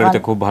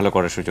জুয়েলারিতে খুব ভালো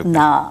করার সুযোগ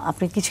না,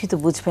 আপনি কিছুই তো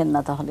বুঝবেন না।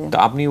 তাহলে তো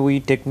আপনি ওই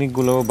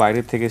টেকনিকগুলো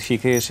বাইরে থেকে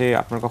শিখে এসে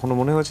আপনার কখনো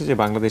মনে হয়েছে যে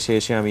বাংলাদেশে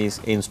এসে আমি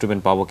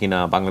ইনস্ট্রুমেন্ট পাবো কিনা,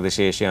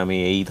 বাংলাদেশে এসে আমি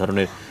এই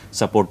ধরনের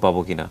সাপোর্ট পাবো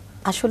কিনা?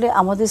 আসলে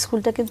আমাদের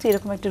স্কুলটা কিন্তু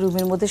এরকম একটা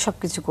রুমের মধ্যে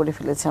সবকিছু করে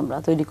ফেলেছে, আমরা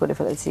তৈরি করে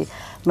ফেলেছি।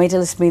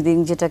 মেটাল স্মিদিং,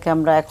 যেটাকে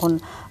আমরা এখন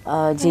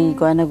যেই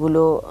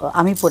গয়নাগুলো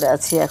আমি পরে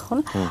আছি এখন,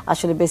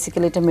 আসলে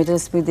বেসিক্যালি এটা মেটাল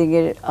স্মিদিং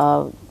এর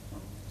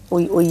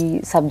ওই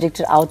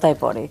সাবজেক্টের আওতায়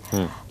পড়ে।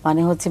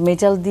 মানে হচ্ছে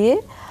মেটাল দিয়ে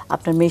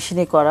আপনার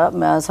মেশিনে করা,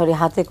 সরি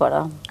হাতে করা,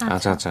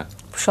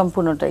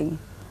 সম্পূর্ণটাই।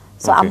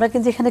 সো আমরা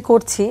কিন্তু এখানে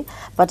করছি,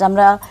 বাট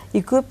আমরা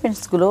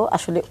ইকুইপমেন্টসগুলো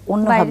আসলে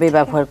অন্যভাবে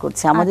ব্যবহার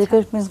করছি। আমাদের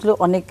ইকুইপমেন্টসগুলো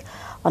অনেক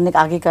অনেক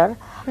আগেকার,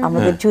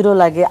 আমাদের চুরো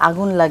লাগে,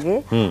 আগুন লাগে,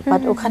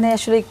 বাট ওখানে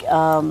আসলে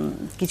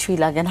কিছুই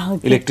লাগে না,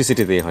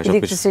 ইলেকট্রিসিটি দিয়ে হয়,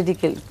 ইলেকট্রিসিটি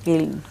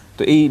কিল।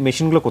 তো এই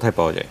মেশিনগুলো কোথায়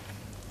পাওয়া যায়?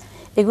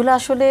 এগুলো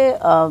আসলে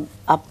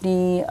আপনি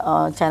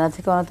চায়না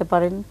থেকে আনতে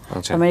পারেন,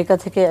 আমেরিকা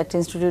থেকে একটা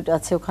ইনস্টিটিউট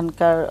আছে,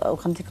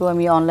 ওখান থেকেও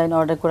আমি অনলাইন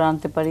অর্ডার করে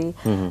আনতে পারি,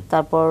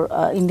 তারপর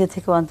ইন্ডিয়া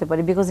থেকেও আনতে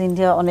পারি, বিকজ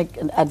ইন্ডিয়া অনেক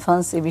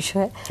অ্যাডভান্স এই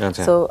বিষয়ে।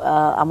 সো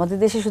আমাদের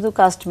দেশে শুধু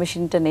কাস্ট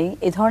মেশিনটা নেই,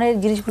 এই ধরনের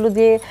জিনিসগুলো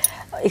দিয়ে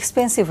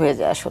এক্সপেন্সিভ হয়ে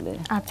যায় আসলে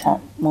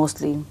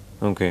মোস্টলি।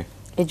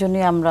 এই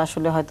জন্যই আমরা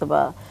আসলে হয়তো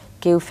বা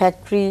কেউ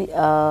ফ্যাক্টরি,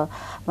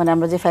 মানে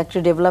আমরা যে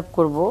ফ্যাক্টরি ডেভেলপ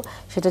করব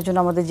সেটার জন্য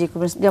আমাদের যে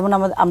যেমন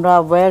আমরা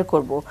ওয়্যার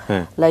করব,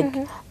 লাইক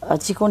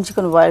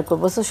চিকন ওয়্যার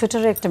করব, সো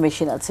সেটারও একটা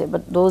মেশিন আছে,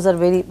 বাট দোজ আর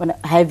ভেরি মানে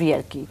হেভি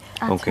আর কি।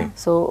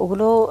 সো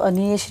ওগুলো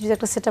নিয়ে এসে যদি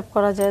একটা সেটআপ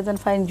করা যায়, দেন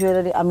ফাইন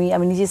জুয়েলারি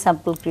আমি নিজে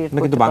স্যাম্পল ক্রিয়েট করতে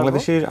পারবো। কিন্তু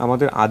বাংলাদেশের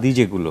আমাদের আদি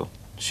যেগুলো,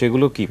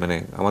 সেগুলো কি মানে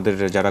আমাদের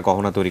যারা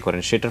গহনা তৈরি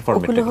করেন সেটার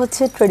ফরম্যাট? ওগুলো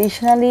হচ্ছে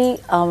ট্র্যাডিশনালি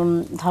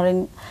ধরেন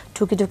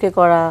ঠুকে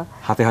করা,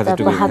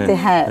 হাতে,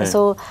 হ্যাঁ।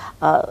 সো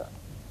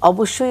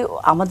অবশ্যই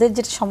আমাদের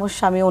যেটা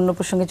সমস্যা, আমি অন্য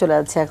প্রসঙ্গে চলে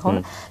যাচ্ছি এখন,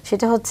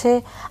 সেটা হচ্ছে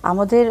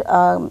আমাদের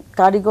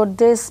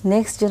কারিগরদের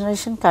নেক্সট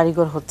জেনারেশন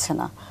কারিগর হচ্ছে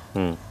না।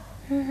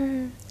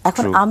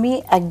 এখন আমি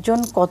একজন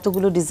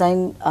কতগুলো ডিজাইন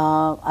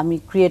আমি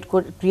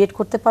ক্রিয়েট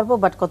করতে পারবো,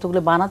 বাট কতগুলো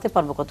বানাতে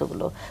পারবো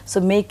কতগুলো। সো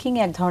মেকিং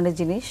এক ধরনের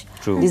জিনিস,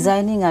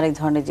 ডিজাইনিং আরেক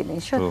ধরনের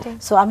জিনিস।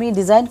 সো আমি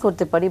ডিজাইন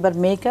করতে পারি, বাট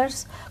মেকার্স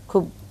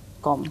খুব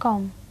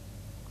কম।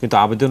 কিন্তু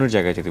আবেদনের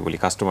জায়গায় যদি বলি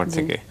কাস্টমার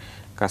থেকে,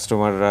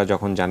 কাস্টমাররা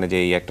যখন জানে যে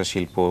এই একটা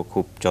শিল্প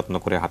খুব যত্ন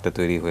করে হাতে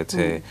তৈরি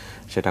হয়েছে,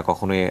 সেটা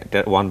কখনোই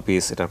ওয়ান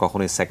পিস, এটা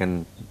কখনোই সেকেন্ড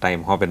টাইম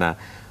হবে না,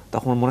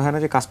 তখন মনে হয় না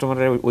যে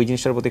কাস্টমারের ওই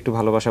জিনিসটার প্রতি একটু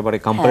ভালোবাসা বাড়ে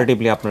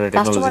কম্পারেটিভলি? আপনারা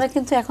টেকনোলজি কাস্টমাররা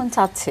কিন্তু এখন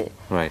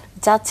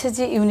চাচ্ছে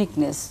যে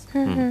ইউনিকনেস,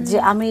 যে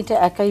আমি এটা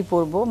একাই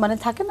পরবো, মানে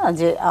থাকে না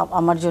যে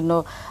আমার জন্য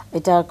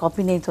এটা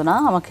কপি নেই তো না,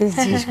 আমাকে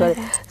জিজ্ঞেস করে।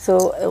 সো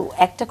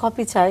একটা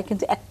কপি চায়,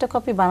 কিন্তু একটা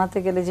কপি বানাতে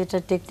গেলে যেটা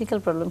টেকনিক্যাল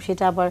প্রবলেম,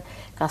 সেটা আবার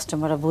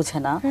কাস্টমাররা বোঝে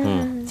না।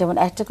 যেমন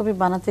একটা কপি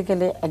বানাতে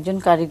গেলে একজন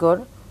কারিগর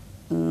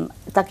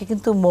তাকে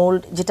কিন্তু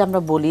মোল্ড যেটা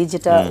আমরা বলি,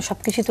 যেটা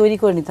সবকিছু তৈরি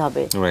করে নিতে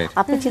হবে।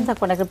 আপনি চিন্তা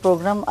করেন একটা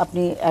প্রোগ্রাম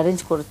আপনি অ্যারেঞ্জ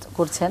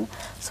করছেন,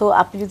 সো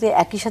আপনি যদি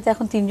একই সাথে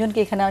এখন 3 জনকে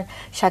এখানে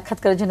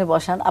সাক্ষাৎকারের জন্য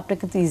বসান, আপনার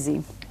কিন্তু ইজি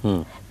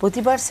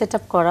প্রতিবার সেট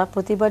আপ করা,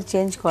 প্রতিবার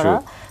চেঞ্জ করা।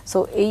 সো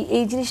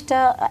এই জিনিসটা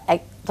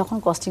তখন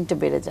কস্টিংটা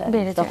বেড়ে যায়।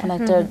 তখন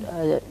একটা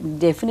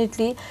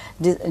ডেফিনেটলি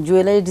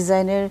জুয়েলারি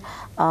ডিজাইনের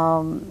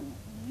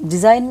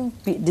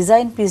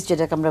ডিজাইন পিস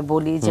যেটাকে আমরা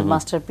বলি, যে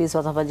মাস্টার পিস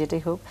অথবা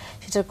যেটাই হোক,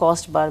 সেটার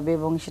কস্ট বাড়বে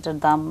এবং সেটার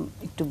দাম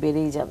একটু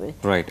বেড়েই যাবে।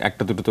 রাইট,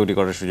 একটা দুটো তৈরি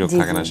করার সুযোগ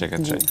থাকে না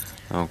সেক্ষেত্রে।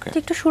 ওকে,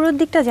 একটু শুরুর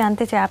দিকটা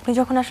জানতে চাই, আপনি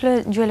যখন আসলে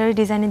জুয়েলারি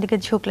ডিজাইনের দিকে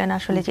ঝুঁকলেন,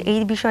 আসলে যে এই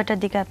বিষয়টার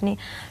দিকে আপনি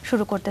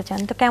শুরু করতে চান,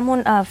 তো কেমন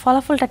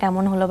ফলাফলটা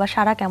কেমন হলো বা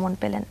সাড়া কেমন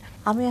পেলেন?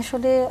 আমি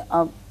আসলে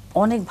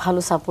অনেক ভালো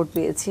সাপোর্ট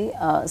পেয়েছি,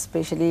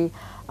 স্পেশালি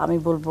আমি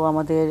বলবো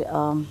আমাদের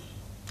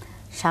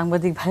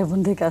সাংবাদিক ভাই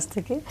বোনদের কাছ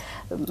থেকে।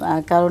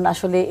 কারণ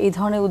আসলে এই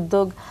ধরনের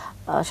উদ্যোগ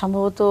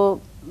সম্ভবত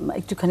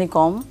একটুখানি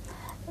কম,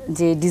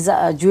 যে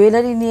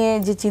জুয়েলারি নিয়ে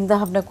যে চিন্তা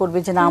ভাবনা করবে,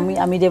 যে না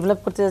আমি ডেভেলপ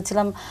করতে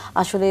যাচ্ছিলাম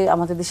আসলে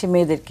আমাদের দেশে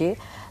মেয়েদেরকে,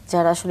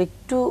 যারা আসলে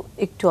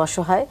একটু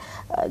অসহায়,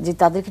 যে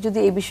তাদেরকে যদি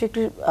এই বিষয়ে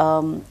একটু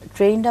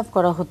ট্রেইন আপ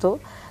করা হতো,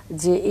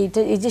 যে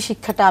এই যে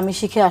শিক্ষাটা আমি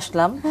শিখে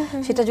আসলাম,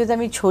 সেটা যদি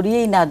আমি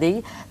ছড়িয়েই না দেই,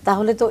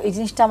 তাহলে তো এই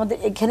জিনিসটা আমাদের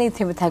এখানেই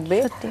থেমে থাকবে।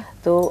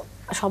 তো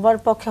সবার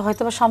পক্ষে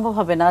হয়তো বা সম্ভব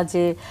হবে না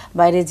যে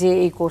বাইরে যে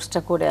এই কোর্সটা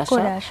করে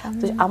আসা।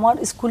 তো আমার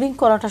স্কুলিং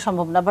করাটা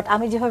সম্ভব না, বাট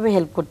আমি যেভাবে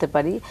হেল্প করতে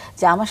পারি,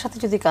 যে আমার সাথে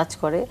যদি কাজ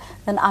করে,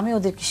 দেন আমি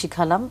ওদেরকে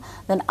শিখালাম,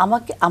 দেন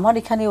আমার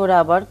এখানে ওরা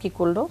আবার কি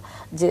করলো,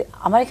 যে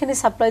আমার এখানে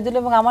সাপ্লাই দিল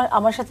এবং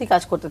আমার সাথেই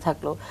কাজ করতে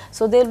থাকলো।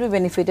 So they will be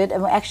benefited,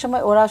 এবং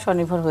একসময় ওরা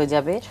স্বনির্ভর হয়ে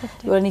যাবে,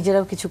 ওরা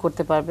নিজেরাও কিছু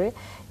করতে পারবে।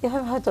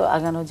 এভাবে হয়তো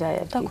আগানো যায়।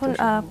 তখন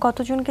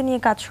কতজনকে নিয়ে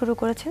কাজ শুরু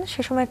করেছেন?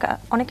 সে সময়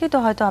অনেকেই তো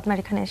হয়তো আপনার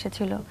এখানে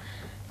এসেছিল,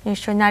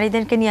 নিশ্চয়ই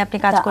নারীদেরকে নিয়ে আপনি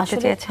কাজ করতে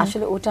চেয়েছেন।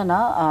 আসলে ওটা না,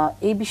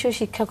 এই বিষয়ে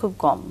শিক্ষা খুব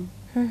কম,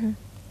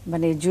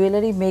 মানে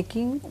জুয়েলারি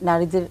মেকিং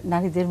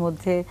নারীদের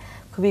মধ্যে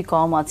খুবই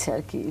কম আছে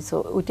আর কি। সো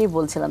ওইটাই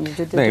বলছিলাম,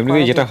 যদি এমনি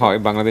যেটা হয়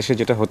বাংলাদেশে,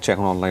 যেটা হচ্ছে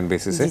এখন অনলাইন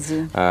বেসিসে,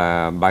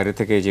 বাইরে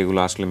থেকে যেগুলো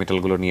আসলে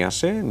মেটালগুলো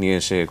নিয়ে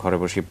এসে ঘরে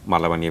বসে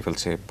মালা বানিয়ে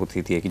ফেলছে, পুঁথি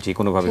দিয়ে কি যে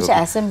কোনো ভাবে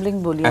অ্যাসেম্বলিং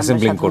বলি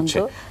অ্যাসেম্বলিং করছে।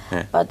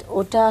 বাট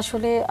ওটা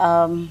আসলে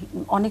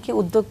অনেকে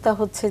উদ্যোক্তা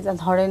হচ্ছে,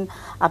 ধরেন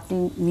আপনি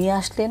নিয়ে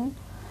আসলেন,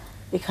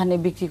 এখানে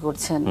বিক্রি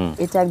করছেন,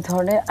 এটা এক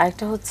ধরনের।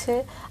 আরেকটা হচ্ছে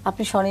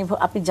আপনি স্বনির্ভর,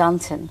 আপনি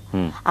জানছেন,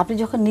 আপনি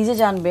যখন নিজে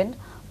জানবেন,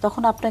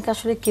 তখন আপনাকে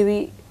আসলে কেউই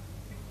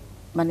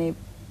মানে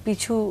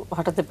পিছু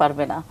হটাতে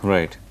পারবে না।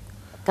 রাইট,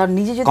 কারণ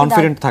নিজে যদি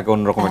কনফিডেন্ট থাকে,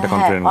 অন্যরকম একটা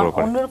কনফিডেন্ট গ্রো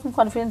করে, অন্যরকম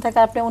কনফিডেন্ট থাকে,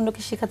 আপনি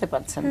অন্যকে শেখাতে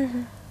পারছেন।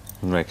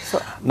 রাইট।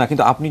 না,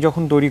 কিন্তু আপনি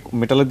যখন তৈরি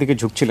মেটালের দিকে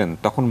ঝুঁকছিলেন,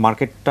 তখন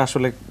মার্কেটটা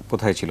আসলে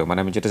কোথায় ছিল? মানে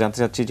আমি যেটা জানতে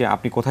চাচ্ছি যে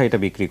আপনি কোথায় এটা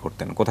বিক্রি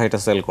করতেন, কোথায় এটা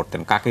সেল করতেন,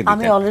 কাকে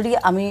দিতেন?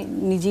 আমি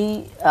নিজেই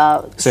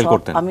সেল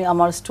করতেন। আমি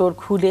আমার স্টোর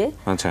খুলে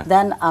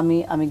দেন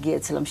আমি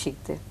গিয়েছিলাম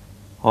শিখতে।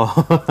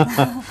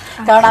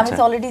 কারণ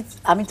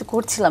আমি তো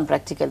করছিলাম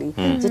প্র্যাকটিক্যালি,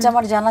 যেটা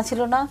আমার জানা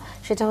ছিল না,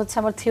 সেটা হচ্ছে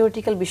আমার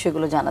থিওরিটিক্যাল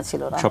বিষয়গুলো জানা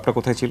ছিল না। সবটা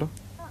কোথায় ছিল?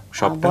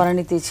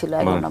 বনানীতেই ছিল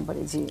 11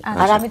 নম্বরে। জি।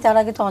 আর আমি তার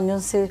আগে তো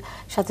অঞ্জনসের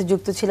সাথে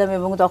যুক্ত ছিলাম,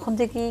 এবং তখন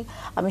থেকেই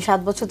আমি 7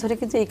 বছর ধরে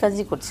কিন্তু এই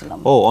কাজই করছিলাম।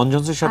 ও,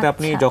 অঞ্জনসের সাথে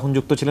আপনি যখন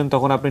যুক্ত ছিলেন,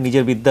 তখন আপনি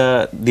নিজের বিদ্যা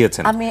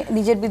দিয়েছেন? আমি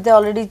নিজের বিদ্যা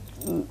অলরেডি,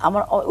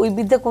 আমার ওই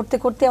বিদ্যা করতে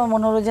করতে আমার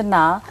মনে হলো যে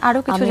না, আরো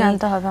কিছু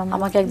জানতে হবে,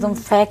 আমাকে একদম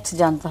ফ্যাক্ট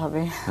জানতে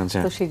হবে।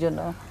 তো সেই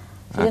জন্য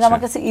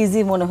আমার কাছে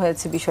ইজি মনে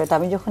হয়েছে বিষয়টা।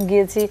 আমি যখন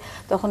গিয়েছি,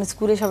 তখন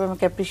স্কুলে সবাই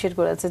আমাকে অ্যাপ্রিশিয়েট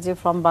করেছে, যে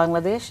ফ্রম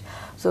বাংলাদেশ।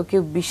 সো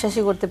কেউ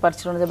বিশ্বাসই করতে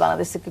পারছিল না যে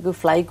বাংলাদেশ থেকে কেউ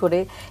ফ্লাই করে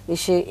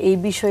এসে এই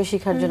বিষয়ে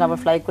শেখার জন্য আবার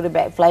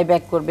ফ্লাই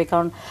ব্যাক করবে,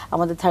 কারণ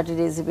আমাদের 30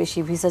 ডেজ বেশি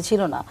ভিসা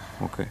ছিল না।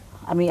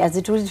 আমি অ্যাজ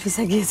এ টুরিস্ট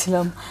ভিসা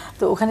গিয়েছিলাম।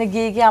 তো ওখানে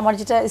গিয়ে আমার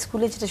যেটা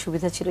স্কুলে যেটা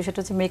সুবিধা ছিল, সেটা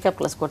হচ্ছে মেকআপ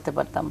ক্লাস করতে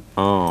পারতাম।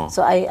 So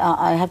I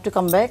have to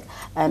come back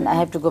and I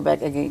have to go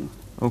back again.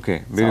 Okay,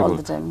 very good.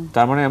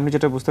 তার মানে আমি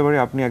যেটা বুঝতে পারি,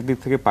 আপনি একদিক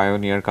থেকে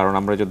পায়োনিয়ার, কারণ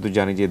আমরা যতদূর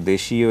জানি যে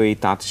দেশীয় এই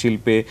তাঁত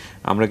শিল্পে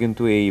আমরা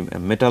কিন্তু এই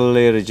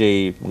মেটালের যে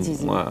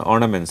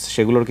অর্নামেন্টস,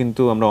 সেগুলোর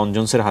কিন্তু আমরা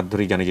অঞ্জনসের হাত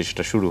ধরেই জানি যে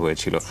সেটা শুরু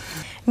হয়েছিল।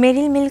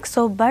 মেরিল মিল্ক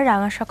সোপবার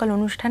রাঙা সকাল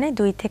অনুষ্ঠানে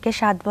 2 থেকে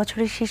 7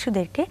 বছরের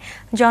শিশুদেরকে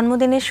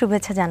জন্মদিনের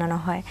শুভেচ্ছা জানানো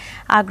হয়।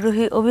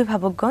 আগ্রহী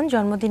অভিভাবকগণ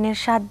জন্মদিনের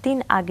 7 দিন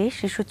আগে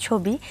শিশুর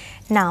ছবি,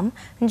 নাম,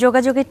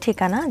 যোগাযোগের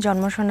ঠিকানা,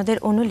 জন্মসনদের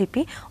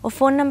অনুলিপি ও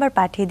ফোন নাম্বার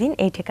পাঠিয়ে দিন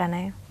এই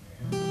ঠিকানায়।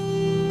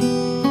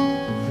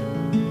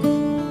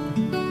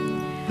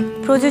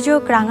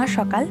 প্রযোজক রাঙা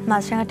সকাল,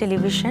 মাছরাঙা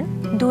টেলিভিশন,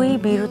 2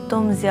 বীর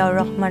উত্তম, জিয়াউর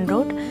রহমান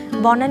রোড,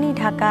 বনানী,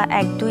 ঢাকা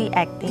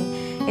 1213।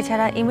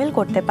 এছাড়া ইমেল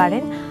করতে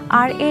পারেন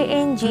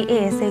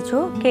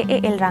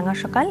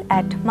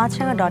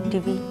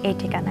rangashokalkel@maasranga.tv এই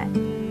ঠিকানায়।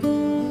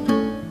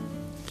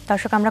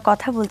 দর্শক, আমরা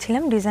কথা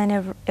বলছিলাম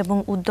ডিজাইনার এবং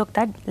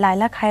উদ্যোক্তা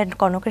লাইলা খায়ের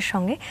কনকের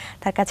সঙ্গে।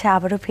 তার কাছে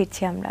আবারও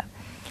ফিরছি আমরা।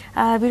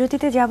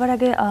 বিরতিতে যাবার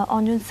আগে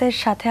অঞ্জনসের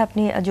সাথে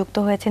আপনি যুক্ত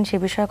হয়েছেন সে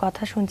বিষয়ে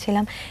কথা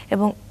শুনছিলাম,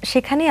 এবং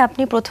সেখানেই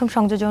আপনি প্রথম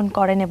সংযোজন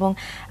করেন এবং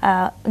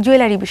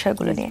জুয়েলারি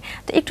বিষয়গুলো নিয়ে।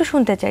 তো একটু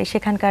শুনতে চাই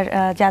সেখানকার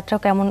যাত্রা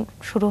কেমন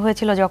শুরু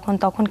হয়েছিল,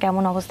 তখন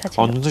কেমন অবস্থা ছিল?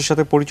 অঞ্জনসের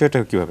সাথে পরিচয়টা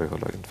কিভাবে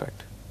হলো? ইনফ্যাক্ট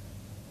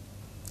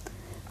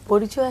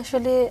পরিচয়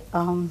আসলে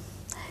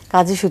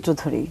কাজের সূত্র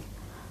ধরেই।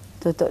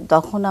 তো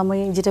তখন আমি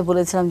যেটা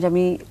বলেছিলাম যে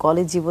আমি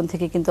কলেজ জীবন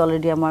থেকে কিন্তু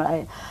অলরেডি আমার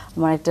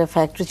একটা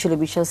ফ্যাক্টরি ছিল,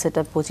 বিশাল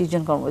সেটা 25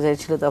 জন কর্মচারী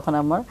ছিল তখন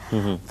আমার।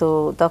 তো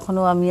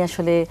তখনও আমি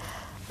আসলে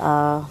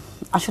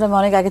আমি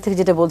অনেক আগে থেকে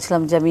যেটা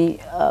বলছিলাম যে আমি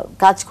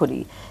কাজ করি,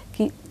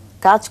 কি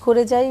কাজ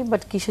করে যাই,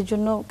 বাট কিসের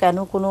জন্য কেন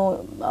কোনো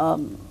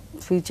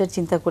ফিউচার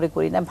চিন্তা করে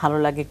করি না, ভালো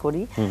লাগে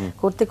করি,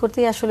 করতে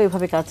করতেই আসলে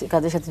ওইভাবে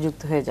কাজের সাথে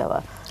যুক্ত হয়ে যাওয়া।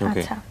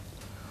 আচ্ছা,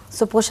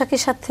 সো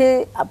পোশাকের সাথে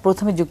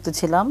প্রথমে যুক্ত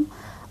ছিলাম,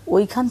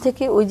 ওইখান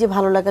থেকে ওই যে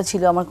ভালো লাগা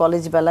ছিল আমার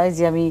কলেজ বেলায়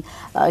যে আমি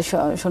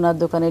সোনার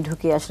দোকানে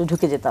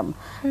ঢুকে যেতাম,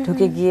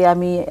 ঢুকে গিয়ে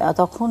আমি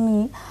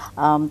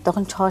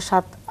তখন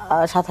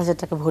 6-7 হাজার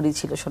টাকা ভরি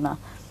ছিল সোনা।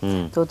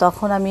 তো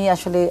তখন আমি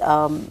আসলে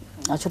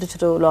ছোট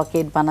ছোট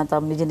লকেট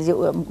বানাতাম নিজে নিজে,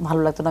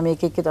 ভালো লাগতো না, আমি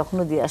একে একে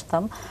তখনও দিয়ে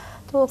আসতাম।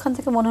 তো ওখান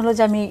থেকে মনে হলো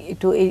যে আমি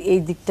একটু এই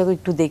দিকটাকে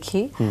একটু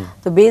দেখি।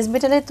 তো বেস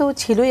মেটালে তো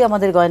ছিলই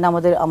আমাদের গয়না,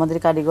 আমাদের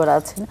কারিগর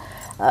আছেন।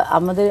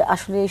 আমাদের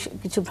আসলে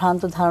কিছু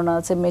ভ্রান্ত ধারণা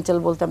আছে, মেটাল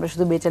বলতে আমরা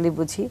শুধু মেটালই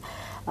বুঝি।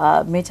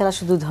 মেটাল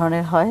আসলে 2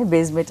 ধরনের হয়,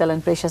 base metal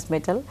and precious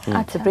metal.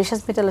 তো প্রেশাস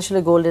মেটাল আসলে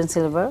gold and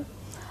silver,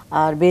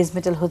 R base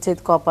metal হচ্ছে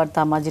কপার,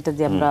 তামা, যেটা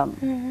দিয়ে আমরা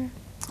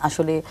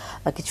আসলে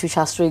কিছু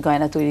সাশ্রয়ী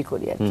গয়না তৈরি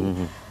করি আর কি।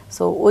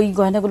 সো ওই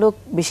গয়নাগুলো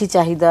বেশি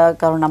চাহিদা,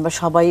 কারণ আমরা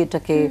সবাই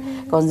এটাকে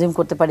কনজিউম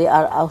করতে পারি,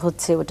 আর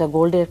হচ্ছে ওটা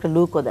গোল্ডের একটা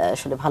লুকও দেয়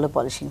আসলে ভালো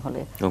পলিশিং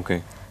হলে। ওকে।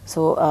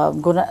 সো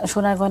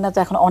সোনার গয়না তো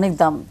এখন অনেক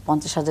দাম,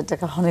 50,000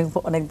 টাকা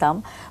অনেক দাম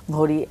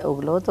ভরি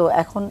ওগুলো। তো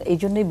এখন এই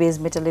জন্যই বেস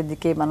মেটালের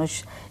দিকে মানুষ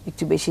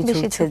একটু বেশি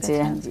ঝুঁকছে যে।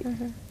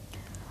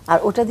 আর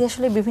ওটা দিয়ে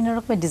আসলে বিভিন্ন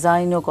রকমের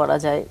ডিজাইনও করা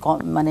যায়,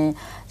 মানে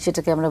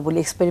সেটাকে আমরা বলি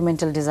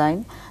এক্সপেরিমেন্টাল ডিজাইন,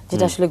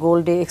 যেটা আসলে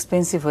গোল্ডে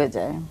এক্সপেন্সিভ হয়ে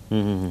যায়।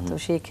 তো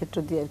সেই ক্ষেত্র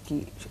দিয়ে আর কি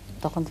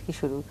তখন থেকে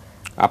শুরু।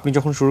 আপনি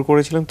যখন শুরু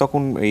করেছিলেন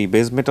তখন এই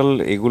বেস মেটাল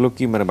এগুলো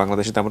কি মানে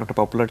বাংলাদেশে তেমন একটা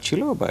পপুলার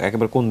ছিল, বা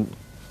একেবারে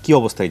কি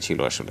অবস্থায় ছিল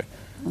আসলে?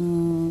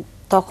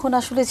 তখন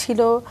আসলে ছিল,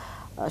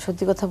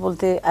 সত্যি কথা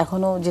বলতে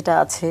এখনো যেটা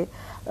আছে,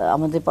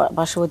 আমাদের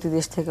পার্শ্ববর্তী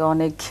দেশ থেকে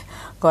অনেক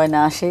গয়না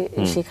আসে,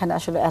 সেখানে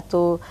আসলে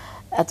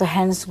এত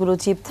হ্যান্ডসগুলো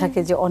চিপ থাকে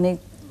যে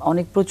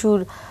অনেক প্রচুর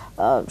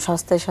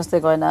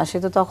সস্তায় গয়না আসে।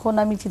 তো তখন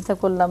আমি চিন্তা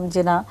করলাম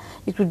যে না,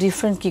 একটু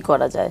ডিফারেন্ট কি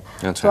করা যায়।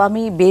 তো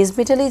আমি বেস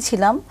মেটালেই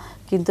ছিলাম,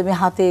 কিন্তু আমি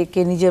হাতে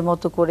এঁকে নিজের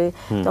মতো করে,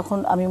 তখন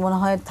আমি মনে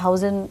হয়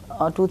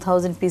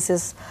 1000-2000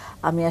 পিসেস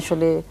আমি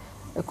আসলে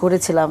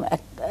করেছিলাম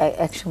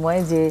এক সময়,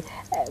 যে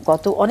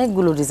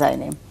অনেকগুলো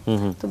ডিজাইনে।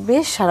 তো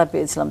বেশ সাড়া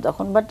পেয়েছিলাম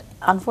তখন। বাট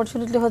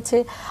আনফর্চুনেটলি হচ্ছে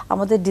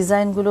আমাদের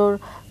ডিজাইনগুলোর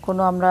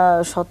কোনো আমরা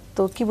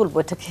কি বলবো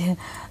এটাকে,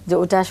 যে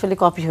ওটা আসলে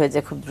কপি হয়ে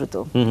যায় খুব দ্রুত।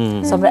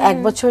 সো আমরা 1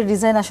 বছরের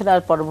ডিজাইন আসলে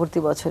আর পরবর্তী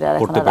বছরে আর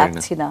এখন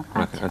রাখছি না।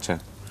 আচ্ছা,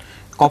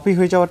 কপি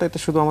হয়ে যাওয়াটা এটা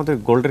শুধু আমাদের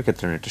গোল্ডের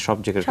ক্ষেত্রে না, এটা সব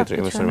জায়গার ক্ষেত্রে,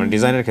 মানে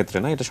ডিজাইনের ক্ষেত্রে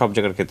না, এটা সব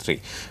জায়গার ক্ষেত্রেই।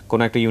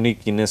 কোনো একটা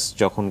ইউনিকনেস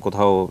যখন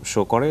কোথাও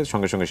শো করে,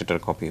 সঙ্গে সঙ্গে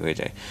সেটার কপি হয়ে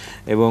যায়।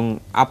 এবং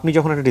আপনি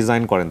যখন একটা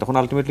ডিজাইন করেন তখন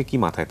আলটিমেটলি কি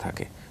মাথায়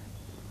থাকে?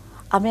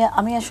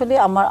 আমি আসলে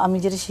আমি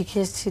যেটা শিখে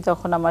এসেছি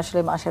তখন আমার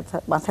আসলে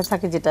মাথায়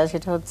থাকে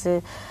সেটা হচ্ছে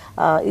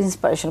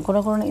ইন্সপিরেশন। কোনো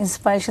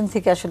ইন্সপিরেশন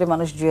থেকে আসলে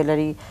মানুষ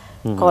জুয়েলারি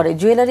করে।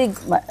 জুয়েলারি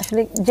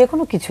আসলে যে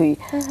কোনো কিছুই,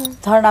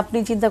 ধরেন আপনি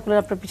চিন্তা করলেন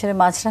আপনার পিছনে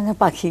মাছরাঙা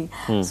পাখি,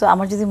 সো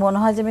আমার যদি মনে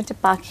হয় যে আমি একটা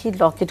পাখির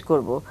লকেট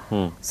করব,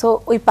 সো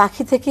ওই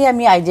পাখি থেকেই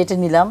আমি আইডিয়াটা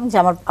নিলাম, যে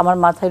আমার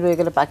মাথায় রয়ে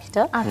গেল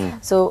পাখিটা।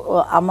 সো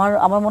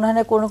আমার মনে হয়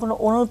না কোনো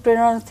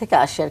অনুপ্রেরণা থেকে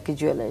আসে আর কি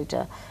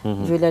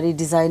জুয়েলারি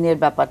ডিজাইনের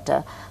ব্যাপারটা।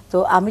 তো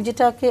আমি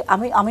যেটাকে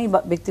আমি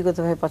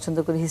ব্যক্তিগতভাবে পছন্দ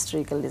করি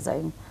হিস্টোরিক্যাল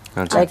ডিজাইন,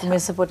 লাইক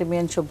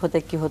মেসোপটেমিয়ান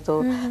সভ্যতায় কি হতো,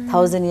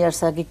 1000 ইয়ার্স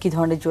আগে কি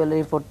ধরনের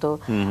জুয়েলারি পড়তো।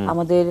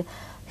 আমাদের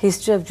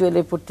হিস্ট্রি অফ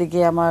জুয়েলারি পড়তে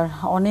গিয়ে আমার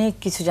অনেক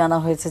কিছু জানা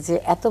হয়েছে, যে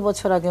এত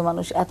বছর আগে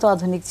মানুষ এত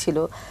আধুনিক ছিল,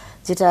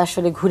 যেটা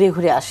আসলে ঘুরে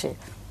ঘুরে আসে।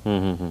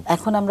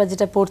 এখন আমরা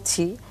যেটা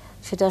পড়ছি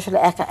সেটা আসলে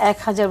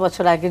 1000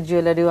 বছর আগের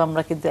জুয়েলারিও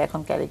আমরা কিন্তু এখন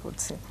ক্যারি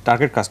করছি।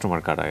 টার্গেট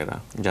কাস্টমার কারা এরা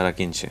যারা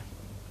কিনছে?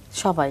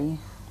 সবাই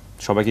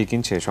কি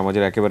কিনছে?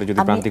 সমাজের একেবারে যদি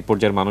প্রান্তিক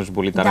পর্যায়ের মানুষ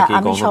বলি, তারা কি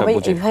গহনাটা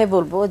বোঝে? আমি এইভাবে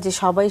বলবো যে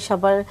সবাই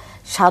সবার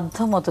সাধ্য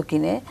মতো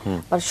কিনে,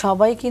 আর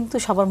সবাই কিন্তু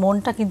সবার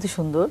মনটা কিন্তু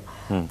সুন্দর।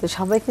 তো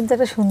সবাই কিন্তু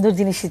একটা সুন্দর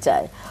জিনিসই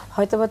চায়,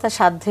 হয়তো বা তার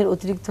সাধ্যের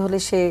অতিরিক্ত হলে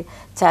সে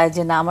চায়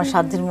যে না, আমার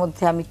সাধ্যের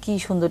মধ্যে আমি কি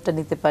সুন্দরটা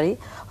নিতে পারি,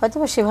 হয়তো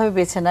বা সেভাবে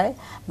বেছে নেয়।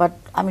 বাট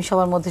আমি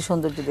সবার মধ্যে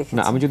সৌন্দর্য দেখি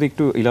না। আমি যদি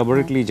একটু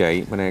ইলাবোরেটলি যাই,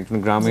 মানে একজন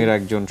গ্রামের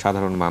একজন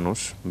সাধারণ মানুষ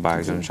বা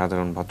একজন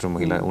সাধারণ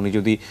ভদ্রমহিলা,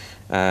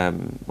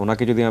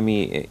 ওনাকে যদি আমি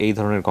এই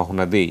ধরনের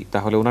গহনা দেই,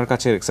 তাহলে ওনার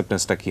কাছে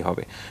অ্যাকসেপ্টেন্সটা কি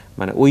হবে?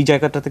 মানে ওই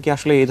জায়গাটা থেকে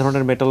আসলে এই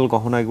ধরনের মেটাল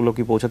গহনা এগুলো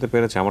কি পৌঁছাতে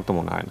পেরেছে? আমার তো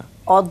মনে হয় না।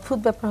 অদ্ভুত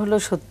ব্যাপার হলো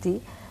সত্যি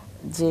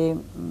যে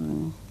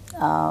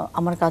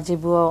আমার কাজী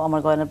বুয়া আমার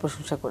গয়নার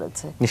প্রশংসা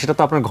করেছে। সেটা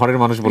তো আপনার ঘরের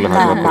মানুষ বলে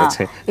হয়তো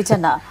করেছে, এটা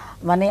না,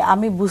 মানে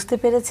আমি বুঝতে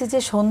পেরেছি যে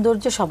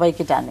সৌন্দর্য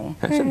সবাইকে টানে।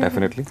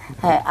 ডেফিনেটলি।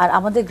 হ্যাঁ, আর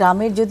আমাদের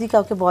গ্রামের যদি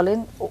কাউকে বলেন,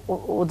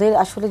 ওদের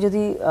আসলে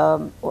যদি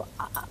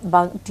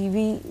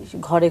টিভি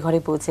ঘরে ঘরে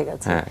পৌঁছে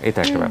গেছে, এটা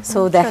একটা ব্যাপার। সো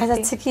দেখা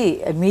যাচ্ছে কি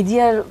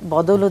মিডিয়ার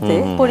বদলতে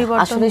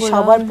আসলে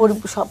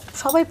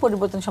সবাই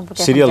পরিবর্তন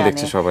সম্পর্কে সিরিয়াল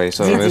দেখছে সবাই।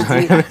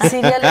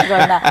 সিরিয়ালের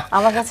গয়না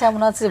আমার কাছে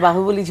এমন আছে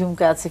বাহুবলী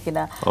ঝুমকা আছে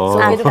কিনা, তো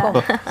এরকম।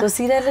 তো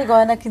সিরিয়ালের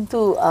গয়না কিন্তু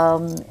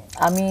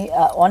আমি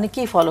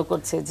অনেকেই ফলো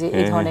করছে যে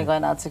এই ধরনের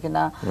গয়না আছে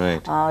কিনা,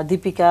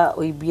 দীপিকা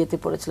ওই বিয়েতে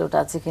পড়েছিল ওটা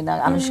আছে কিনা,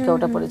 আনুষ্কা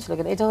ওটা পড়েছিল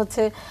কিনা, এটা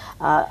হচ্ছে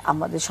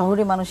আমাদের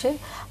শহরের মানুষের।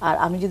 আর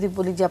আমি যদি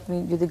বলি যে আপনি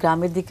যদি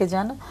গ্রামের দিকে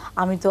যান,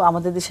 আমি তো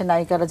আমাদের দেশের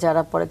নায়িকারা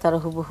যারা পড়ে তারা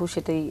হুবহু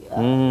সেটাই,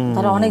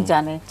 তারা অনেক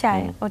জানে,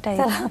 ওটাই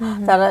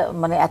তারা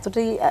মানে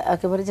এতটাই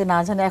একেবারে যে না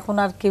জানে এখন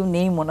আর কেউ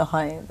নেই মনে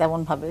হয় তেমন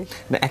ভাবে।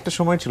 না, একটা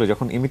সময় ছিল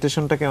যখন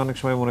ইমিটেশনটাকে অনেক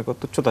সময় মনে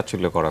করতো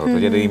তুচ্ছ-তাচ্ছিল্য করা হতো,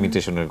 যেটা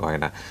ইমিটেশনের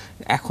গয়না।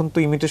 এখন তো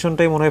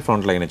ইমিটেশনটাই মনে হয়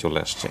ফ্রন্ট লাইনে চলে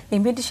আসছে।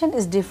 Imitation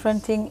is different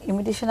thing.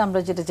 Imitation আমরা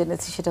যেটা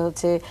জেনেছি সেটা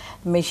হচ্ছে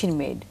মেশিন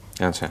মেড।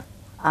 আচ্ছা।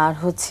 আর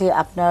হচ্ছে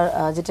আপনার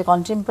যেটা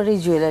কন্টেম্পোরারি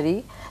জুয়েলারি,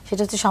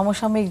 সেটা হচ্ছে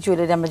সমসাময়িক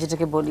জুয়েলারি আমরা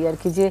যেটাকে বলি আর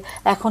কি, যে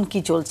এখন কি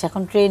চলছে,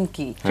 এখন ট্রেন্ড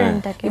কি।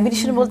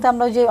 ইমিটেশন বলতে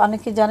আমরা যে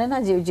অনেকে জানে না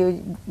যে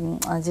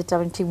যেটা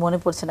আমি ঠিক মনে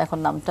পড়ছে না এখন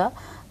নামটা,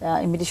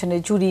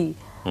 ইমিটেশনের চুড়ি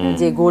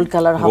যে গোল্ড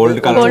কালার হবে,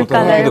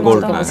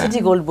 সিটি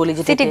গোল্ড বলি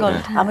যেটা,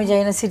 আমি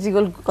জানি না সিটি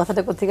গোল্ড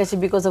কথাটা কোথেকে আসে,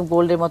 বিকজ অফ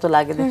গোল্ডের মতো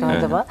লাগে দেখে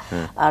হয়তো বা,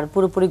 আর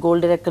পুরোপুরি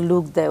গোল্ডের একটা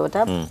লুক দেয়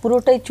ওটা।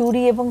 পুরোটাই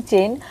চুড়ি এবং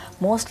চেন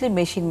মোস্টলি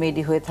মেশিন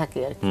মেডই হয়ে থাকে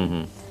আর কি,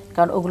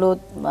 কারণ ওগুলো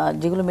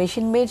যেগুলো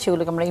মেশিন মেড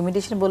সেগুলোকে আমরা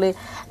ইমিটেশন বলে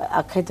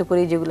আখ্যায়িত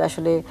করি, যেগুলো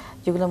আসলে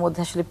যেগুলোর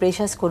মধ্যে আসলে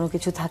প্রেশাস কোনো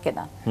কিছু থাকে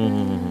না।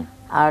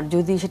 আর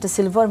যদি সেটা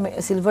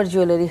সিলভার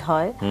জুয়েলারি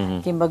হয়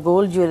কিংবা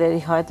গোল্ড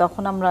জুয়েলারি হয়,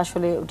 তখন আমরা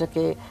আসলে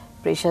ওটাকে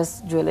প্রেশাস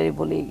জুয়েলারি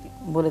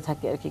বলে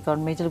থাকি আর কি, কারণ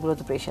মেটালগুলো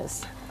তো প্রেশাস।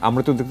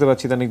 আমরা তো দেখতে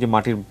পাচ্ছি যে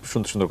মাটির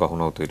সুন্দর সুন্দর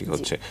গহনা তৈরি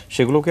হচ্ছে,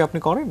 সেগুলো কি আপনি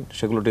করেন,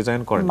 সেগুলো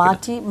ডিজাইন করেন?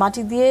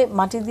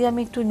 মাটি দিয়ে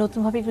আমি একটু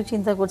নতুনভাবে একটু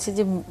চিন্তা করছি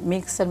যে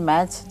মিক্স অ্যান্ড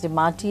ম্যাচ, যে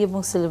মাটি এবং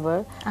সিলভার,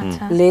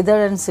 লেদার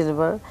অ্যান্ড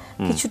সিলভার,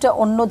 কিছুটা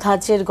অন্য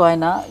ধাঁচের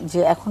গয়না, যে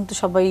এখন তো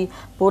সবাই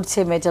পড়ছে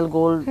মেটাল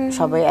গোল্ড,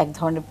 সবাই এক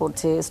ধরনের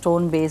পড়ছে,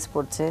 স্টোন বেস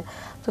পড়ছে,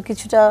 তো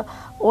কিছুটা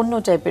অন্য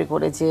টাইপের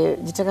করে,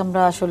 যেটাকে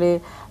আমরা আসলে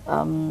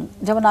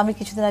যেমন আমি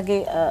কিছুদিন আগে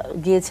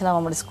গিয়েছিলাম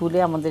আমার স্কুলে,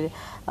 আমাদের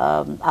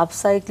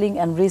আপসাইক্লিং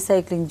অ্যান্ড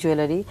রিসাইক্লিং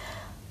জুয়েলারি।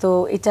 তো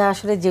এটা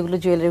আসলে যেগুলো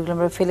জুয়েলারিগুলো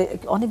আমরা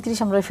অনেক জিনিস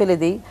আমরা ফেলে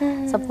দিই,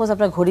 সাপোজ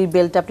আপনার ঘড়ির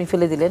বেলটা আপনি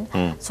ফেলে দিলেন,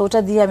 সো ওটা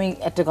দিয়ে আমি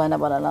একটা গয়না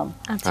বানালাম,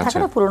 থাকে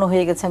না পুরনো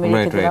হয়ে গেছে আমি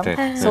রেখে দিলাম।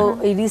 সো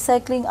এই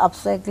রিসাইক্লিং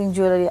আপসাইক্লিং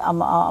জুয়েলারি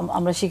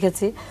আমরা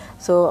শিখেছি,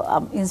 সো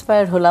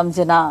ইন্সপায়ার্ড হলাম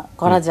যে না,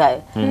 করা যায়,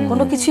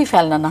 কোনো কিছুই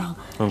ফেলনা না।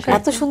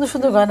 এত সুন্দর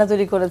সুন্দর গয়না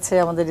তৈরি করেছে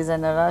আমাদের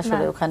ডিজাইনাররা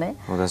আসলে ওখানে।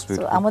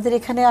 আমাদের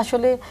এখানে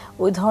আসলে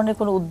ওই ধরনের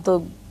কোনো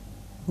উদ্যোগ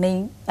নেই,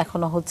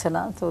 এখনো হচ্ছে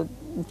না, তো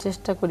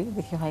চেষ্টা করি,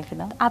 দেখি হয়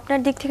কিনা। আপনার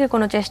দিক থেকে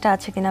কোনো চেষ্টা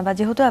আছে কিনা, বা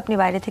যেহেতু আপনি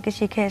বাইরে থেকে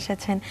শিখে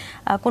এসেছেন,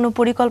 কোনো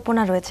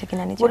পরিকল্পনা রয়েছে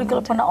কিনা?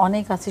 পরিকল্পনা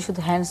অনেক আছে,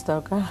 শুধু হ্যান্ডস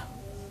দরকার।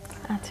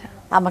 আচ্ছা,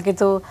 আমাকে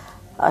তো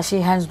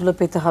সেই হ্যান্ডসগুলো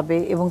পেতে হবে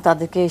এবং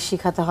তাদেরকে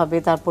শেখাতে হবে,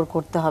 তারপর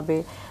করতে হবে,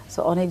 সো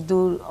অনেক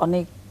দূর,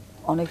 অনেক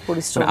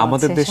পরিশ্রম।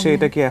 আমাদের দেশে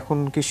এটা কি এখন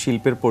কি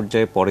শিল্পের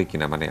পর্যায়ে পড়ে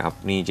কিনা, মানে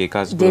আপনি যে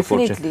কাজগুলো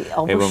করছেন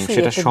এবং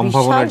সেটা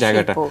সম্ভাবনার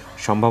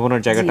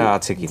জায়গাটা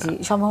আছে কিনা?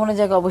 সম্ভাবনার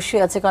জায়গা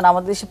অবশ্যই আছে, কারণ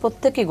আমাদের দেশে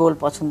প্রত্যেকেই গোল্ড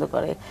পছন্দ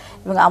করে,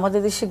 এবং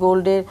আমাদের দেশে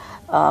গোল্ডের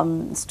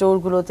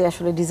স্টোরগুলোতে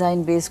আসলে ডিজাইন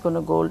বেস কোনো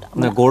গোল্ড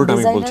না, গোল্ড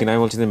আমি বলছি না,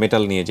 আমি বলছি যে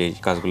মেটাল নিয়ে যে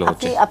কাজগুলো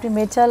হচ্ছে। আপনি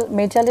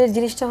মেটালের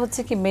জিনিসটা হচ্ছে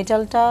কি,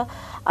 মেটালটা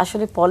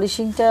আসলে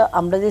পলিশিংটা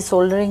আমরা যে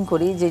সোল্ডারিং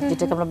করি,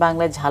 যেটাকে আমরা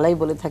বাংলায় ঝালাই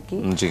বলে থাকি,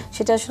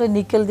 সেটা আসলে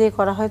নিকেল দিয়ে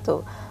করা হয়। তো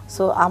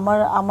সো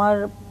আমার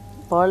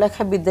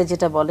পড়ালেখা বিদ্যা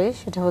যেটা বলে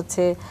সেটা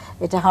হচ্ছে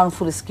এটা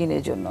হার্মফুল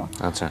স্কিনের জন্য।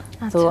 আচ্ছা,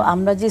 তো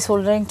আমরা যে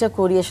সোল্ডারিংটা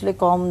করি আসলে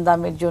কম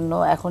দামের জন্য,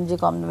 এখন যে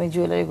কম দামের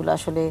জুয়েলারিগুলো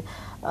আসলে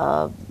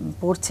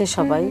পড়ছে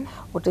সবাই,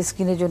 ওটা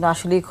স্কিনের জন্য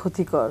আসলেই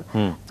ক্ষতিকর।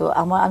 তো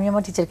আমি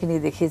আমার টিচারকে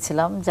নিয়ে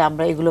দেখিয়েছিলাম যে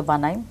আমরা এগুলো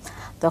বানাই,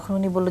 তখন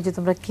উনি বললো যে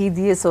তোমরা কি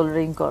দিয়ে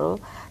সোল্ডারিং করো?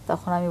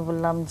 তখন আমি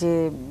বললাম যে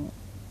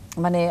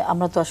মানে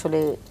আমরা তো আসলে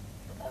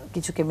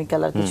কিছু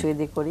কেমিক্যাল আর কিছু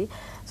এদিকে করি।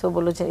 সো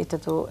বললো যে এটা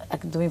তো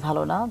একদমই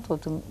ভালো না, তো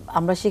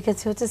আমরা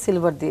শিখেছি হচ্ছে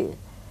সিলভার দিয়ে,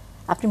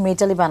 আপনি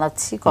মেটালি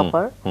বানাচ্ছি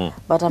কপার,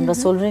 বাট আমরা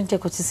সোল্ডারিংটা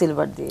করছি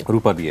সিলভার দিয়ে,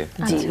 রূপা দিয়ে।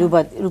 জি,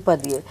 রূপা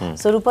দিয়ে।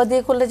 সো রূপা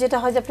দিয়ে করলে যেটা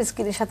হয় যে আপনার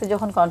স্কিনের সাথে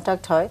যখন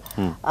কন্ট্যাক্ট হয়,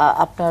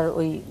 আপনার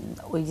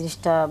ওই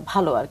জিনিসটা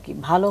ভালো আর কি,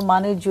 ভালো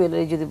মানের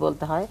জুয়েলারি যদি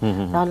বলতে হয়,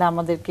 তাহলে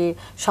আমাদেরকে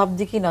সব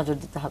দিকেই নজর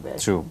দিতে হবে।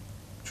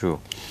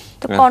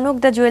 তো কনক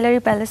দ্য জুয়েলারি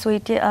প্যালেস,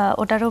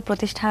 ওটারও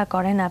প্রতিষ্ঠা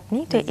করেন আপনি,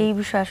 তো এই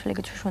বিষয়ে আসলে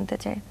কিছু শুনতে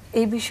চাই।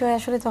 এই বিষয়ে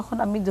আসলে তখন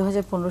আমি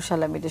 2015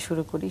 সালে আমি এটা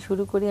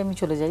শুরু করি আমি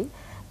চলে যাই,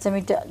 যে আমি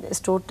একটা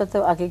স্টোরটাতে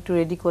আগে একটু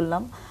রেডি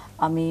করলাম,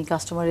 আমি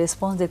কাস্টমার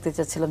রেসপন্স দেখতে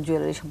চাচ্ছিলাম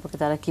জুয়েলারি সম্পর্কে,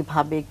 তারা কি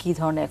ভাবে, কি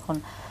ধরনের এখন।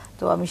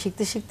 তো আমি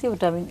শিখতে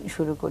ওটা আমি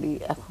শুরু করি,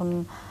 এখন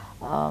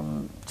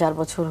 4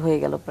 বছর হয়ে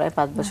গেল, প্রায়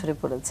 5 বছরে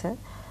পড়েছে।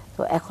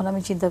 তো এখন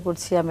আমি চিন্তা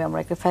করছি আমরা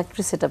একটা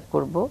ফ্যাক্টরি সেট আপ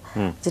করবো,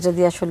 যেটা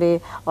দিয়ে আসলে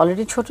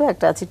অলরেডি ছোট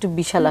একটা আছে, একটু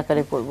বিশাল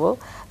আকারে করবো,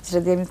 যেটা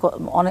দিয়ে আমি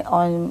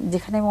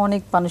যেখানে আমি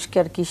অনেক মানুষকে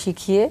আর কি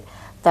শিখিয়ে,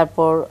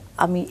 তারপর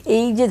আমি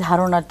এই যে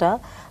ধারণাটা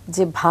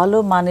যে ভালো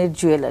মানের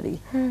জুয়েলারি,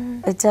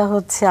 এটা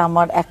হচ্ছে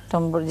আমার 1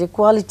 নম্বর, যে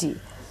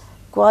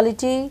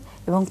কোয়ালিটি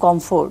এবং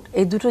কমফোর্ট,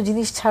 এই দুটো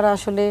জিনিস ছাড়া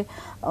আসলে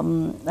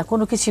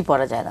কোনো কিছুই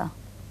পরা যায় না।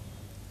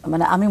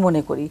 মানে আমি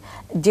মনে করি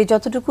যে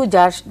যতটুকু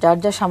যার যার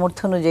যার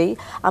সামর্থ্য অনুযায়ী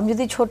আমি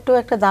যদি ছোট্ট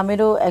একটা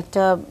দামেরও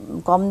একটা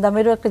কম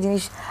দামেরও একটা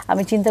জিনিস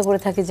আমি চিন্তা করে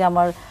থাকি যে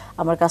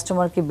আমার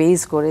কাস্টমারকে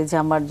বেস করে যে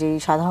আমার যে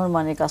সাধারণ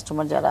মানের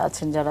কাস্টমার যারা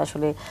আছেন যারা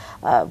আসলে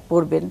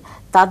পড়বেন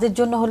তাদের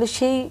জন্য হলে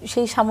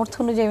সেই সামর্থ্য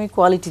অনুযায়ী আমি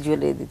কোয়ালিটি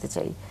জুয়েলারি দিতে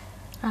চাই।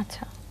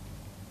 আচ্ছা,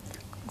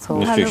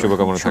 নিশ্চয়ই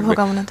শুভকামনা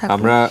থাকবে।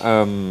 আমরা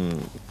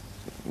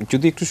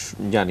যদি একটু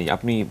জানি,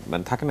 আপনি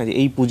মানে থাকে না যে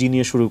এই পুঁজি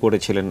নিয়ে শুরু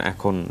করেছিলেন,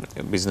 এখন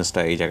বিজনেসটা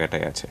এই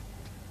জায়গাটায় আছে।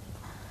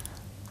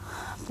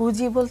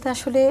 পুঁজি বলতে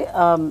আসলে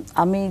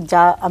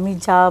আমি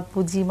যা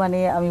পুঁজি মানে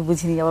আমি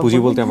বুঝিনি। পুঁজি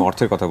বলতে আমি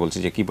অর্থের কথা বলছি,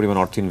 যে কি পরিমাণ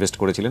অর্থ ইনভেস্ট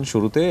করেছিলেন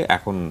শুরুতে,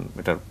 এখন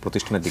এটার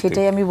প্রতিষ্ঠানের দিক থেকে।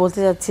 সেটাই আমি বলতে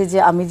যাচ্ছি যে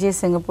আমি যে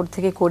সিঙ্গাপুর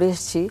থেকে করে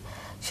এসেছি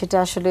সেটা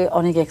আসলে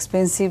অনেক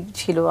এক্সপেন্সিভ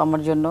ছিল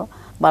আমার জন্য,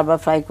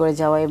 বারবার ফ্লাই করে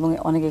যাওয়া এবং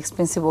অনেক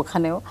এক্সপেন্সিভ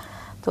ওখানেও।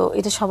 তো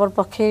এটা সবার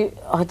পক্ষে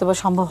হয়তোবা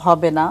সম্ভব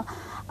হবে না।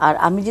 আর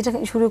আমি যেটা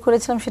শুরু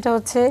করেছিলাম সেটা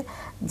হচ্ছে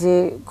যে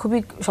খুবই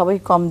সবাই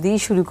কম দিয়ে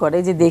শুরু করে,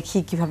 যে দেখি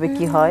কিভাবে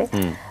কি হয়।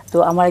 তো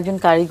আমার একজন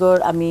কারিগর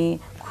আমি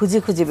খুঁজে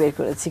খুঁজে বের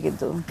করেছি,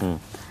 কিন্তু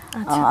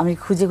আমি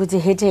খুঁজে খুঁজে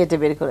হেঁটে হেঁটে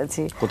বের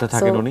করেছি। কোথায়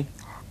থাকেন উনি?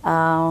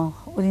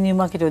 উনি নিউ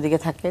মার্কেটের ওদিকে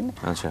থাকেন।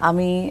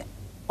 আমি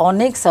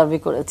অনেক সার্ভে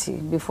করেছি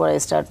বিফোর আই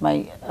স্টার্ট মাই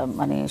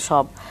মানে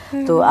শপ।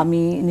 তো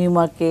আমি নিউ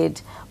মার্কেট,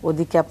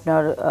 ওদিকে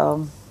আপনার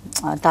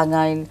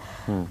টাঙ্গাইল,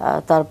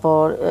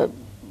 তারপর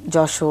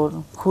যশোর,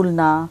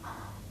 খুলনা,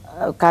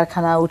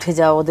 কারখানা উঠে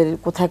যাওয়া, ওদের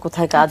কোথায়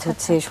কোথায় কাজ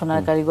হচ্ছে,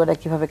 সোনার কারিগররা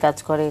কিভাবে কাজ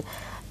করে।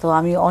 তো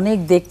আমি অনেক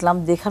দেখলাম,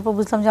 দেখার পর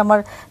বুঝলাম যে আমার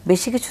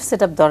বেশি কিছু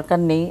সেটআপ দরকার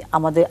নেই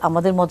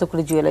আমাদের মতো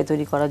করে জুয়েলারি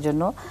তৈরি করার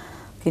জন্য।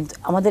 কিন্তু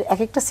আমাদের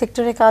এক একটা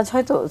সেক্টরে কাজ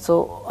হয়, তো সো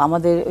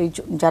আমাদের ওই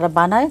যারা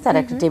বানায় তারা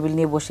একটা টেবিল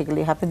নিয়ে বসে গেলে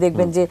আপনি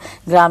দেখবেন যে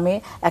গ্রামে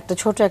একটা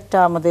ছোট একটা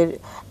আমাদের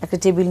একটা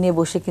টেবিল নিয়ে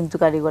বসে কিন্তু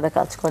কারিগররা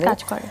কাজ করে।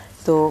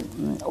 তো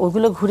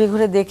ওগুলো ঘুরে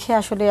ঘুরে দেখে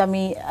আসলে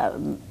আমি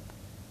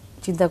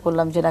চিন্তা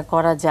করলাম যে না,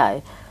 করা যায়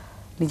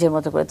নিজের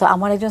মতো করে। তো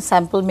আমার একজন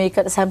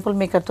স্যাম্পল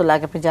মেকার তো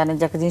লাগে, আপনি জানেন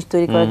যে একটা জিনিস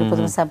তৈরি করার আগে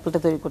প্রথমে স্যাম্পলটা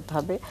তৈরি করতে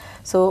হবে।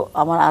 সো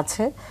আমার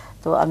আছে,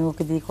 তো আমি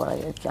ওকে দিয়ে করাই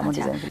আর কি আমার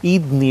ডিজাইন।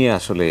 ঈদ নিয়ে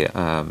আসলে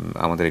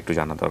আমাদের একটু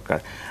জানা দরকার,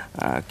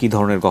 কি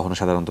ধরনের গহনা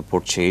সাধারণত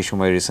পড়ছে এই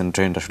সময়, রিসেন্ট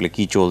ট্রেন্ড আসলে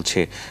কি চলছে,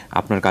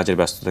 আপনার কাজের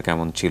ব্যস্ততা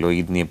কেমন ছিল,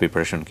 ঈদ নিয়ে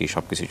প্রিপারেশন কি,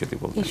 সবকিছু যদি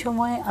বলতেন। এই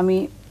সময় আমি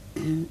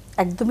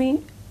একদমই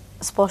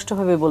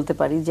স্পষ্টভাবে বলতে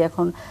পারি যে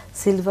এখন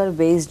silver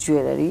based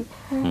jewellery,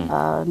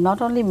 not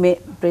only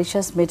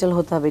precious metal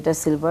হতে হবে এটা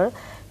সিলভার,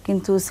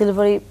 কিন্তু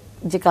সিলভারি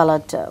যে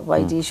কালারটা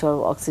হোয়াইটিশ অর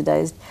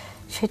অক্সিডাইজড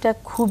সেটা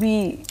খুবই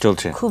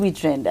চলছে, খুবই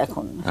ট্রেন্ড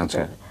এখন।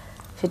 আচ্ছা,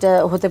 সেটা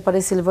হতে পারে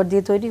সিলভার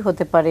দিয়ে তৈরি,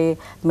 হতে পারে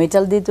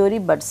মেটাল দিয়ে তৈরি,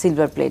 বাট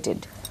সিলভার প্লেটেড।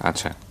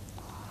 আচ্ছা,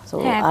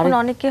 এখন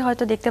অনেকে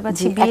হয়তো দেখতে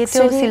পাচ্ছি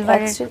বিয়েতেও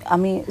সিলভারের,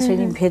 আমি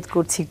শ্রেণী ভেদ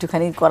করছি,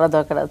 একটুখানি করা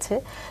দরকার আছে।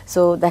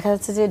 সো দেখা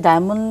যাচ্ছে যে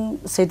ডায়মন্ড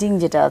সেটিং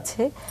যেটা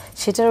আছে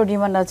সেটারও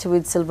ডিমান্ড আছে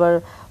উইথ সিলভার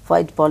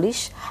হোয়াইট পলিশ,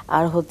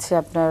 আর হচ্ছে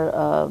আপনার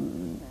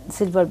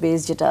সিলভার বেস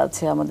যেটা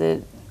আছে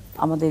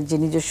আমাদের যে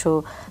নিজস্ব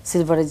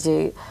সিলভারের যে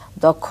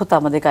দক্ষতা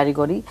আমাদের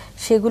কারিগরি,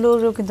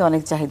 সেগুলোরও কিন্তু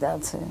অনেক চাহিদা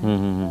আছে।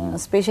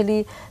 স্পেশালি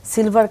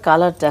সিলভার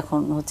কালারটা এখন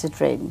হচ্ছে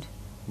ট্রেন্ড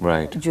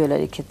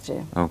জুয়েলারি ক্ষেত্রে।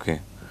 ওকে,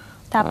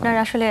 তা আপনার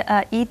আসলে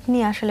ঈদ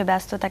নিয়ে আসলে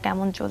ব্যস্ততা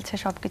কেমন চলছে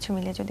সবকিছু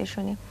মিলে যদি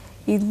শুনি?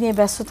 ঈদ নিয়ে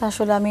ব্যস্ততা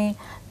আসলে আমি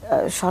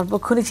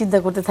সর্বক্ষণই চিন্তা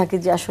করতে থাকি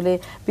যে আসলে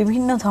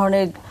বিভিন্ন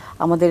ধরনের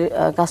আমাদের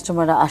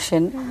কাস্টমাররা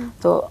আসেন,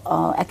 তো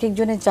এক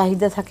একজনের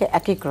চাহিদা থাকে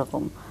এক এক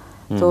রকম।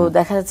 তো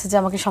দেখা যাচ্ছে যে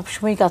আমাকে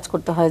সবসময় কাজ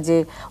করতে হয় যে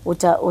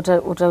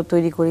ওটা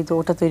তৈরি করি, তো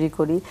ওটা তৈরি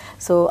করি।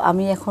 সো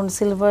আমি এখন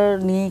সিলভার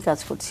নিয়েই কাজ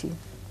করছি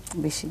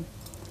বেশি।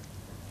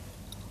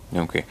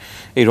 ওকে,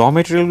 এই র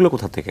মেটেরিয়ালগুলো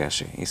কোথা থেকে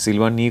আসে? এই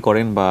সিলভার নিয়ে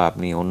করেন বা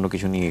আপনি অন্য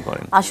কিছু নিয়েই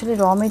করেন? আসলে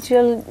র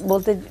মেটেরিয়াল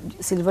বলতে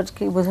সিলভার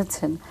কি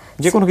বোঝাচ্ছেন?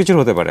 যে কোনো কিছুর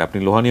হতে পারে, আপনি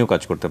লোহা নিয়েও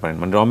কাজ করতে পারেন,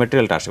 মানে র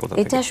মেটেরিয়ালটা আসে কোথা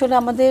থেকে? এটা আসলে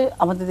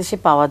আমাদের দেশে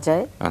পাওয়া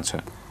যায়। আচ্ছা,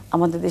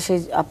 আমাদের দেশে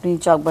আপনি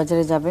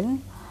চকবাজারে যাবেন,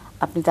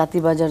 আপনি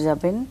তাঁতিবাজার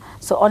যাবেন,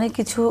 সো অনেক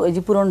কিছু, এই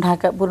যে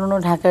পুরনো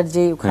ঢাকার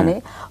যে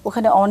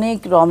ওখানে অনেক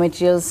র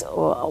মেটেরিয়ালস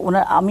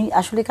আমি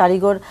আসলে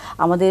কারিগর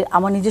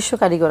আমার নিজস্ব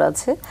কারিগর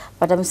আছে,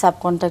 বাট আমি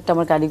সাবকন্ট্রাক্ট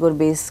আমার কারিগর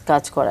বেস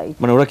কাজ করাই।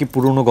 মানে ওরা কি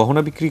পুরনো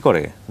গহনা বিক্রি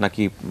করে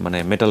নাকি মানে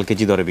মেটাল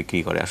কেজি দরে বিক্রি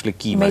করে? আসলে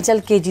কি মেটাল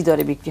কেজি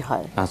দরে বিক্রি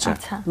হয়। আচ্ছা,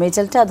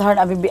 মেটালটা ধরেন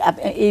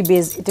এই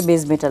এটা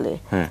বেস মেটালে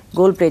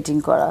গোল্ড প্লেটিং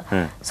করা।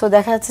 সো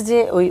দেখা যাচ্ছে যে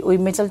ওই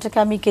মেটালটাকে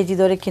আমি কেজি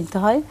দরে কিনতে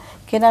হয়,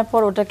 কেনার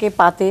পর ওটাকে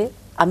পাতে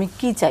আমি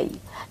কি চাই,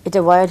 এটা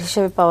ওয়্যার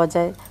হিসাবে পাওয়া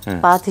যায়,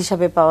 পাত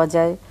হিসাবে পাওয়া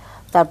যায়,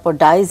 তারপর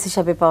ডাইজ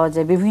হিসাবে পাওয়া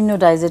যায়, বিভিন্ন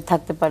ডাইজের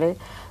থাকতে পারে।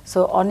 সো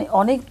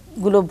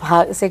অনেকগুলো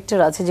সেক্টর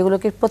আছে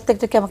যেগুলোকে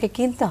প্রত্যেকটাকে আমাকে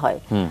কিনতে হয়,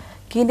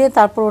 কিনে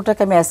তারপর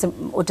ওটাকে আমি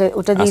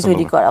ওটা দিয়ে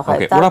তৈরি করা হয়।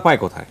 ওরা পায়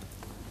কোথায়?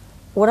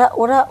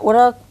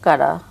 ওরা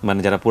কারা? মানে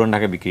যারা পুরান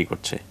ঢাকায় বিক্রি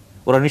করছে,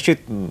 ওরা নিশ্চয়ই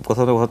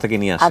কোথাও থেকে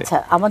নিয়ে আসে। আচ্ছা,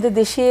 আমাদের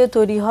দেশে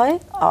তৈরি হয়,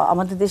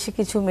 আমাদের দেশে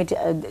কিছু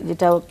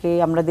যেটাকে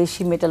আমরা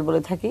দেশি মেটাল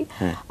বলে থাকি,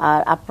 আর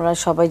আপনারা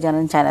সবাই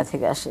জানেন চায়না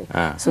থেকে আসে।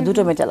 সো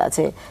দুটো মেটাল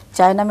আছে,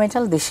 চায়না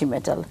মেটাল, দেশি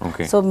মেটাল।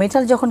 সো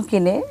মেটাল যখন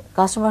কিনে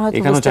কাস্টমার হয়তো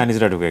এখানেও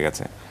চাইনিজরা ঢুকে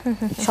গেছে,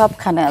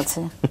 সবখানে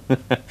আছে,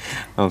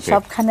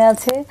 সবখানে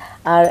আছে।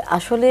 আর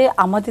আসলে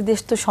আমাদের দেশ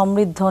তো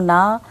সমৃদ্ধ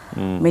না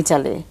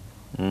মেটালে,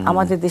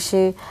 আমাদের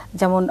দেশে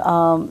যেমন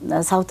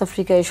সাউথ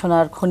আফ্রিকায়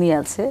সোনার খনি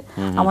আছে,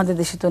 আমাদের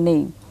দেশে তো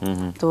নেই।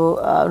 তো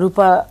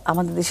রূপা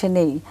আমাদের দেশে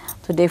নেই,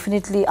 তো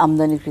ডেফিনেটলি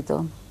আমদানিকৃত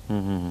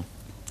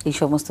এই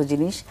সমস্ত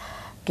জিনিস।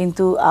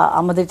 কিন্তু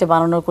আমাদের এটা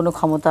বানানোর কোনো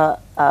ক্ষমতা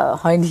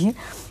হয়নি।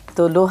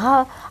 তো লোহা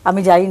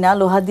আমি জানি না,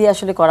 লোহা দিয়ে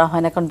আসলে করা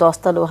হয় না, কারণ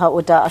দস্তা লোহা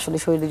ওটা আসলে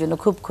শরীরের জন্য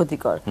খুব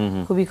ক্ষতিকর,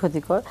 খুবই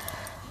ক্ষতিকর।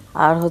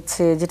 আর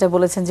হচ্ছে যেটা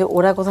বলেছেন যে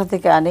ওরা কোথা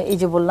থেকে আনে, এই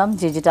যে বললাম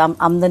যে যেটা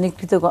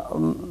আমদানিকৃত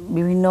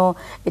বিভিন্ন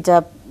এটা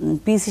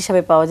পিস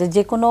হিসাবে পাওয়া যায়,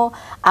 যে কোনো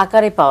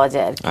আকারে পাওয়া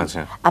যায় আর কি,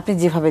 আপনি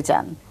যেভাবে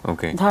চান।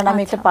 ধরেন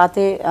আমি একটা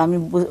পাতে, আমি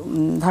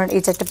ধরেন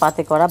এটা একটা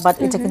পাতে করা, বাট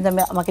এটা কিন্তু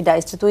আমাকে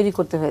ডাইসটা তৈরি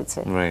করতে হয়েছে।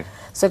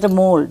 সো একটা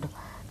মোল্ড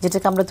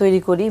যেটাকে আমরা তৈরি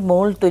করি,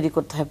 মোল্ড তৈরি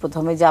করতে হয়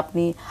প্রথমে, যে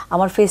আপনি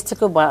আমার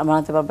ফেসটাকেও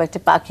বানাতে পারবেন, একটা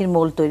পাখির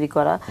মোল্ড তৈরি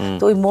করা।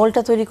 তো ওই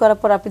মোল্ডটা তৈরি করার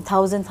পর আপনি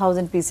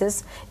 1000 পিসেস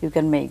ইউ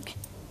ক্যান মেক।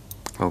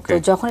 তো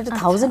যখন এটা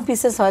 1000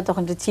 পিসেস হয়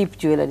তখন এটা চিপ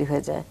জুয়েলারি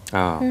হয়ে যায়।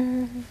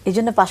 এই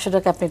জন্য 500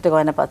 টাকা আপনি একটা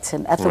গয়না পাচ্ছেন,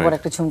 এত বড়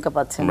একটা ঝুমকা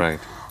পাচ্ছেন।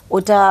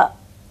 ওটা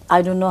I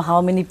don't know how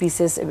many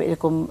pieces,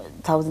 এরকম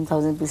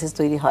 1000 পিসেস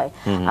তৈরি হয়।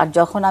 আর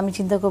যখন আমি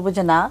চিন্তা করবো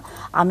যে না,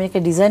 আমি একটা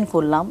ডিজাইন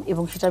করলাম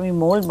এবং সেটা আমি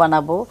মোল্ড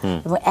বানাবো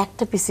এবং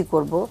একটা পিসি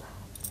করব,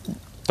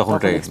 তখন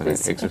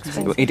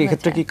এই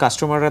ক্ষেত্রে কি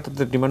কাস্টমাররা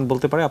তাদের ডিমান্ড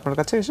বলতে পারে আপনার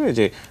কাছে এসে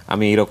যে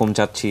আমি এরকম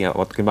চাচ্ছি,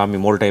 কিংবা আমি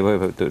মোল্ডটা এইভাবে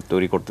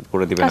তৈরি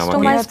করে দিবেন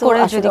আমাকে?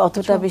 আসলে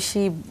অতটা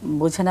বেশি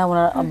বোঝে না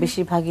ওনারা,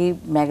 বেশিরভাগই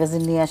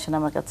ম্যাগাজিন নিয়ে আসেন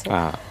আমার কাছে।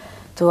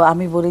 তো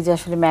আমি বলি যে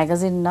আসলে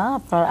ম্যাগাজিন না,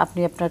 আপনি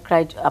আপনার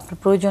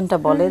প্রয়োজনটা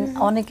বলেন।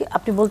 অনেকে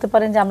আপনি বলতে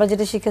পারেন যে আমরা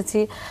যেটা শিখেছি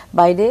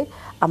বাইরে,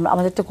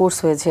 আমাদের একটা কোর্স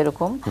হয়েছে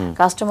এরকম,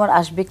 কাস্টমার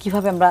আসবে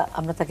কিভাবে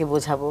আমরা তাকে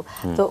বোঝাবো।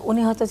 তো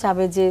উনি হয়তো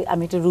চাবে যে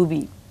আমি একটা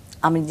রুবি,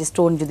 আমি যে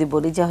স্টোন যদি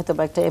বলি যে হয়তো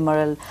বা একটা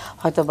এমারাল্ড,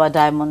 হয়তো বা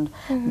ডায়মন্ড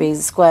বেস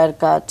স্কোয়ার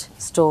কাট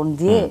স্টোন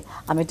দিয়ে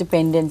আমি একটা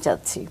পেন্ডেন্ট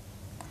চাচ্ছি,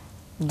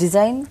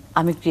 ডিজাইন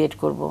আমি ক্রিয়েট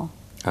করব।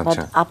 বাট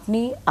আপনি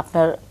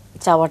আপনার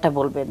চাওয়াটা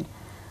বলবেন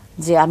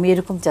যে আমি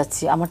এরকম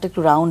চাচ্ছি, আমারটা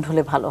একটু রাউন্ড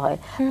হলে ভালো হয়।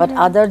 বাট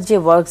আদার যে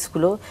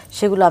ওয়ার্কসগুলো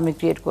সেগুলো আমি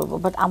ক্রিয়েট করব।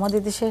 বাট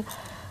আমাদের দেশে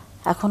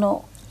এখনো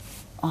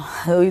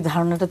ওই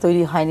ধারণাটা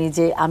তৈরি হয়নি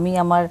যে আমি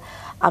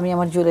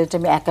আমার জুয়েলারিটা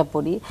আমি একা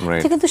পরি।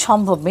 এটা কিন্তু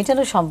সম্ভব,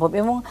 মেটালও সম্ভব,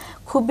 এবং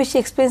খুব বেশি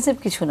এক্সপেন্সিভ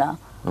কিছু না।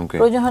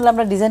 প্রয়োজন হলে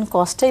আমরা ডিজাইন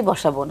কস্টটাই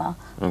বসাবো না,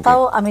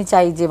 তাও আমি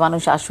চাই যে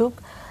মানুষ আসুক,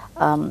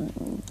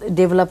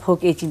 ডেভেলপ হোক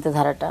এই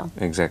চিন্তাধারাটা।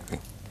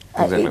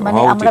 মানে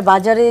আমরা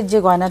বাজারে যে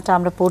গয়নাটা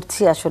আমরা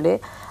পড়ছি, আসলে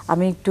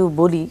আমি একটু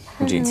বলি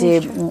যে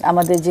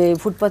আমাদের যে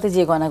ফুটপাতে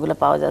যে গয়নাগুলো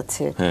পাওয়া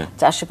যাচ্ছে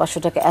 400-500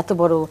 টাকা, এত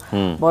বড়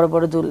বড়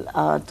বড় দুল,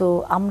 তো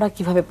আমরা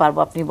কিভাবে পারবো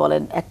আপনি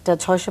বলেন? একটা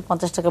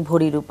 650 টাকা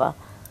ভরি রূপা,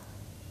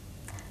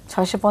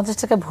 650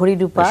 টাকা ভরি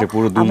রূপা,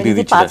 আমি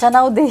যদি 5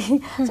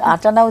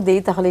 আনাও দেই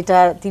তাহলে এটা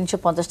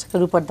 350 টাকা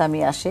রূপার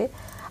দামই আসে।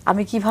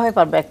 আমি কিভাবে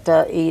পারবো একটা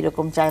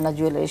এইরকম চায়না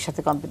জুয়েলারির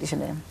সাথে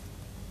কম্পিটিশনে?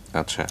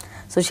 আচ্ছা,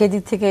 সো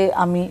সেদিক থেকে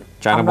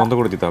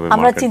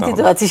আমরা চিন্তিত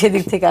আছি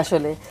সেদিক থেকে।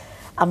 আসলে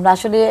আমরা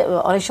আসলে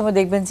অনেক সময়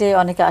দেখবেন যে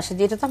অনেকে আসে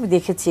যে এটা তো আমি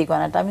দেখেছি, এই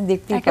গয়নাটা আমি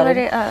দেখতেই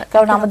পারি,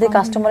 কারণ আমাদের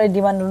কাস্টমারের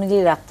ডিমান্ড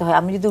অনুযায়ী রাখতে হয়।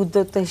 আমি যদি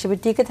উদ্যোক্তা হিসেবে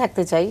টিকে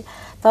থাকতে চাই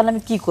তাহলে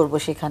আমি কি করব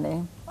সেখানে?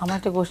 আমার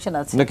একটা কোশ্চেন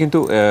আছে না, কিন্তু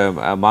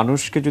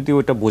মানুষকে যদি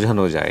ওটা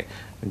বোঝানো যায়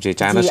যে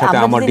চায়নার সাথে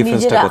আমার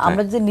ডিফারেন্সটা কোথায়,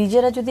 আমরা যদি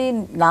নিজেরা যদি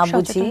না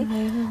বুঝি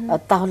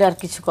তাহলে আর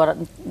কিছু করার,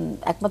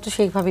 একমাত্র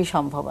সেইভাবেই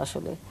সম্ভব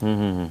আসলে।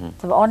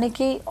 তবে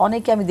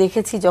অনেকে আমি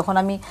দেখেছি, যখন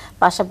আমি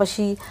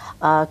পাশাপাশি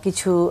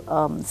কিছু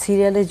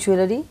সিরিয়ালের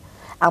জুয়েলারি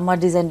আমার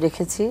ডিজাইন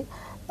রেখেছি,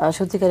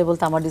 সত্যিকারে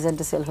বলতে আমার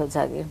ডিজাইনটা সেল হয়ে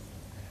যায় আগে।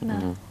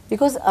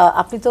 বিকজ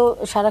আপনি তো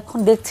সারাক্ষণ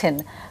দেখছেন,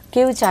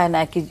 কেউ চায় না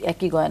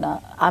একই গয়না,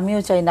 আমিও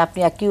চাই না আপনি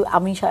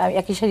আমি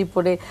একই শাড়ি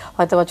পরে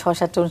হয়তো বা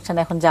 6-7টা অনুষ্ঠানে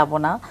এখন যাব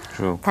না,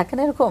 থাকে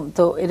না এরকম?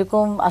 তো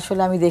এরকম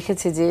আসলে আমি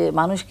দেখেছি যে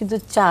মানুষ কিন্তু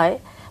চায়,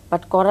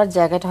 বাট করার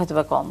জায়গাটা হয়তো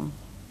বা কম।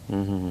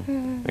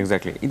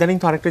 এক্স্যাক্টলি। ইদানিং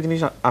তো আরেকটা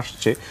জিনিস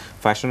আসছে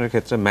ফ্যাশনের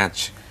ক্ষেত্রে, ম্যাচ,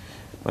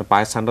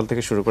 পায়ের স্যান্ডেল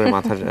থেকে শুরু করে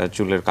মাথার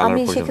চুলের কালার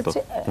পর্যন্ত।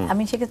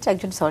 আমি সেক্ষেত্রে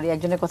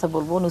একজনের কথা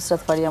বলবো,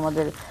 নুসরাত ফারি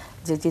আমাদের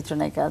যে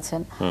চিত্রনায়িকা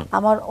আছেন,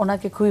 আমার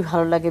ওনাকে খুবই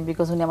ভালো লাগে,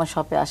 বিকজ উনি আমার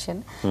শপে আসেন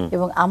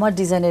এবং আমার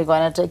ডিজাইনের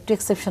গয়নাটা, একটু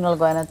এক্সেপশনাল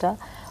গয়নাটা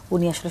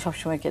উনি আসলে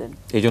সবসময় কেনেন।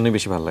 এই জন্যই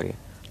বেশি ভালো লাগে,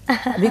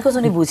 বিকজ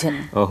উনি বুঝেন।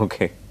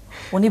 ওকে,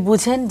 উনি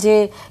বুঝেন যে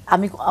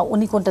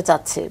উনি কোনটা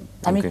চাচ্ছে।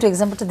 আমি একটু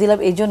এক্সাম্পলটা দিলাম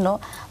এই জন্য,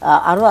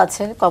 আরও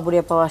আছে,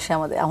 কবরিয়া পাওয়া আসে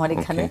আমার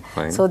এখানে।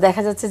 সো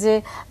দেখা যাচ্ছে যে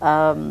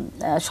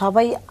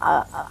সবাই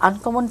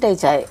আনকমনটাই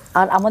চায়,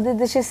 আর আমাদের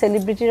দেশের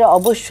সেলিব্রিটিরা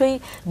অবশ্যই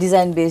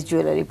ডিজাইন বেসড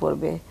জুয়েলারি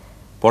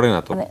পরে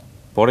না, তো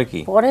পরে কি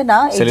পরে না,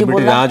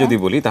 সেলিব্রিটি না যদি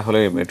বলি তাহলে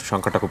একটু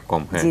সংখ্যাটা খুব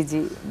কম। হ্যাঁ,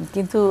 জি,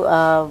 কিন্তু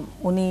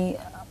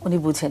উনি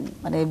বুঝেন,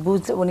 মানে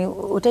উনি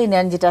ওটাই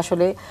নেন যেটা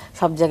আসলে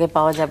সব জায়গায়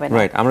পাওয়া যাবে না।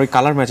 রাইট। আমরা ওই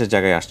কালার ম্যাচের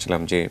জায়গায়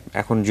আসছিলাম যে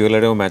এখন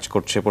জুয়েলারিও ম্যাচ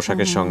করছে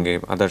পোশাকের সঙ্গে,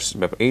 আদার্স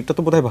ব্যাপার, এইটা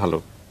তো বোধহয় ভালো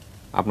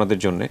আপনাদের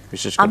জন্য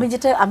বিশেষ করে।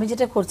 আমি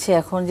যেটা করছি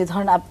এখন, যে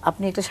ধরেন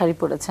আপনি একটা শাড়ি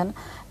পরেছেন,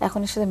 এখন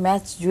এর সাথে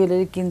ম্যাচ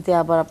জুয়েলারি কিনতে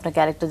আবার আপনাকে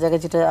আরেকটা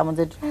জায়গায়, যেটা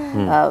আমাদের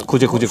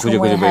খুঁজে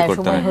বের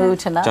করতে হয়, হয়ে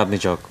ওঠে না। চাঁদনি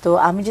চক। তো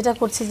আমি যেটা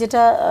করছি,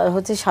 যেটা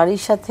হচ্ছে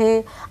শাড়ির সাথে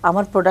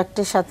আমার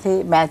প্রোডাক্টের সাথে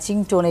ম্যাচিং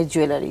টোনের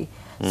জুয়েলারি,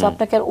 সো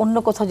আপনাকে আর অন্য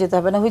কোথাও যেতে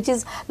হবে না, হুইচ ইজ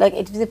লাইক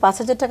এটা যদি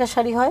 5,000 টাকার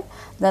শাড়ি হয়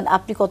দেন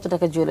আপনি কত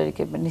টাকা জুয়েলারি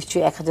কিনবেন,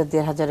 নিশ্চয়ই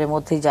 1,000-1,500-এর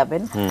মধ্যেই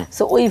যাবেন।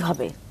 সো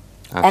ওইভাবে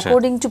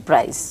অ্যাকর্ডিং টু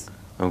প্রাইস।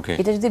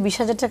 এটা যদি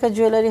 20,000 টাকার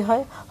জুয়েলারি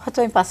হয়, হয়তো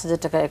আমি 5,000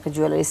 টাকার একটা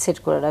জুয়েলারি সেট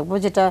করে রাখবো,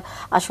 যেটা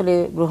আসলে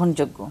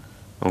গ্রহণযোগ্য।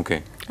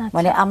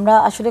 মানে আমরা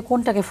আসলে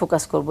কোনটাকে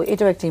ফোকাস করব,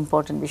 এটাও একটা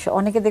ইম্পর্টেন্ট বিষয়।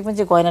 অনেকে দেখবেন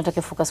যে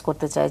গয়নাটাকে ফোকাস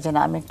করতে চায়, যে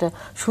না আমি একটা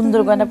সুন্দর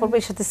গয়না পরবো,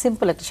 এর সাথে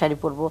সিম্পল একটা শাড়ি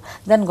পরবো,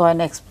 দেন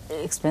গয়না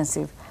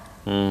এক্সপেন্সিভ।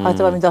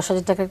 হয়তো আমি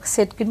 10,000 টাকার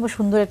সেট কিনবো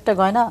সুন্দর একটা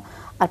গয়না,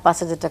 আর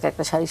 5,000 টাকা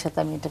একটা শাড়ির সাথে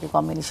আমি এটাকে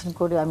কম্বিনেশন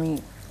করে আমি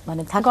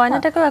মানে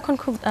গয়নাটাকেও এখন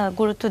খুব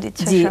গুরুত্ব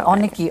দিচ্ছে। জি,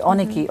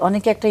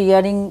 অনেকে একটা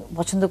ইয়ারিং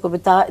পছন্দ করবে,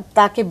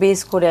 তাকে বেস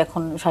করে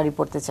এখন শাড়ি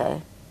পরতে চায়।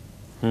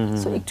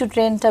 সো একটু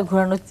ট্রেন্ডটা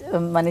ঘোরানোর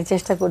মানে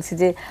চেষ্টা করছি,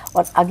 যে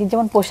আগে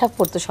যেমন পোশাক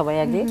পরতো সবাই,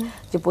 আগে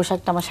যে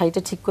পোশাকটা আমার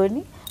শাড়িটা ঠিক করে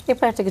নিই,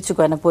 এরপর একটা কিছু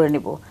গয়না পরে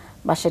নিব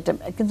বা সেটা।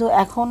 কিন্তু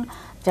এখন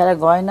যারা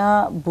গয়না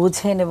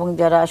বোঝেন এবং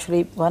যারা আসলে,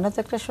 গয়না তো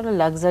একটা আসলে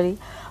লাক্সারি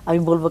আমি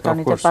বলবো, কারণ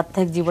এটা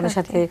প্রাত্যহিক জীবনের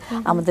সাথে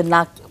আমাদের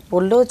না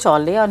পড়লেও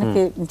চলে,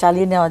 অনেকে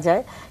চালিয়ে নেওয়া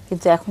যায়।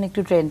 কিন্তু এখন একটু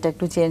ট্রেন্ডটা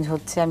একটু চেঞ্জ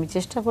হচ্ছে। আমি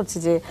চেষ্টা করছি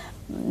যে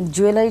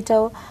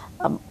জুয়েলারিটাও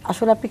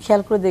আসলে আপনি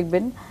খেয়াল করে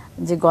দেখবেন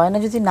যে গয়না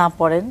যদি না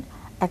পরেন,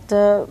 একটা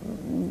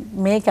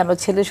মেয়ে কেন,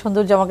 ছেলে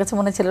সৌন্দর্য আমার কাছে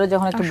মনে হয় ছেলেরা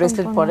যখন একটা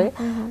ব্রেসলেট পরে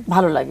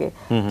ভালো লাগে।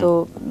 তো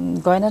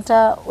গয়নাটা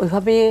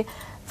ওইভাবে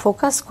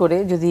ফোকাস করে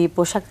যদি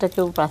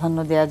পোশাকটাকেও প্রাধান্য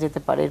দেওয়া যেতে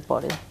পারে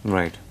এরপরে।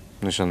 রাইট,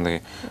 নিঃসন্দেহে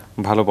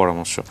ভালো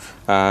পরামর্শ।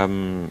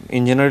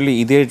 ইন জেনারেলি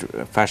ঈদের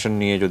ফ্যাশন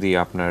নিয়ে যদি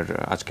আপনার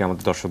আজকে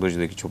আমাদের দর্শকদের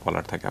যদি কিছু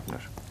বলার থাকে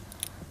আপনার।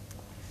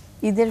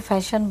 ঈদের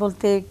ফ্যাশন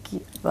বলতে কি,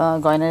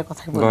 গয়নার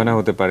কথা বলতে গয়না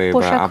হতে পারে,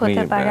 বা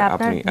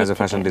আপনি অ্যাজ এ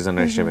ফ্যাশন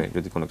ডিজাইনার হিসেবে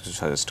যদি কোনো কিছু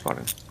সাজেস্ট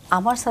করেন।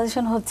 আমার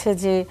সাজেশন হচ্ছে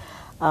যে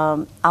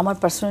আমার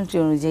পার্সোনালিটি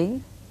অনুযায়ী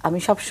আমি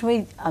সবসময়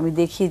আমি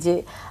দেখি যে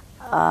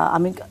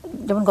আমি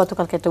যেমন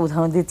গতকালকে একটা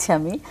উদাহরণ দিচ্ছি,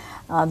 আমি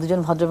দুজন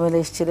ভদ্রমহিলা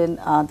এসেছিলেন,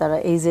 তারা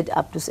AZ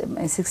up to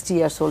 60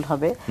 years old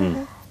হবে,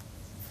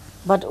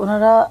 বাট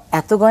ওনারা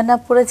এত গয়না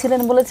পরেছিলেন,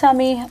 বলেছে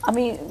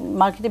আমি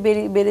মার্কেটে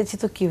বেরিয়েছি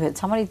তো কি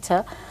হয়েছে, আমার ইচ্ছা।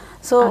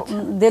 So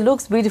they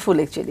looks beautiful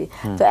actually.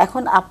 তো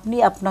এখন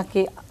আপনাকে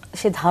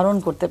সে ধারণ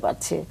করতে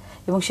পারছে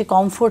এবং সে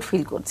কমফোর্ট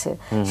ফিল করছে,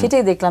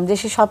 সেটাই দেখলাম। যে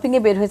সে শপিং এ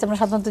বের হয়েছে, আমরা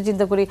সাধারণত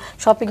চিন্তা করি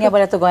শপিং এ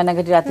আবার এত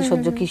গয়নাগাটি, রাতে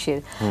সহ্য কিসের,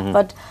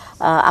 বাট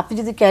আপনি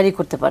যদি ক্যারি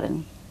করতে পারেন।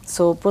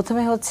 সো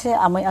প্রথমে হচ্ছে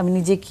আমি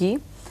নিজে কি,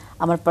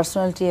 আমার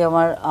পার্সোনালিটি,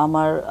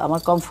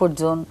 আমার কমফোর্ট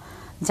জোন,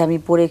 যে আমি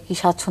পরে কি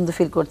স্বাচ্ছন্দ্য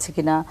ফিল করছি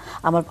কিনা,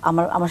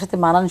 আমার সাথে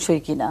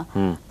মানানসই কিনা,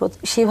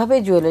 সেভাবে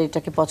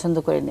জুয়েলারিটাকে পছন্দ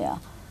করে নেওয়া।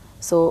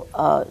 সো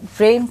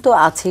ট্রেন্ড তো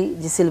আছেই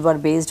যে সিলভার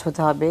বেসড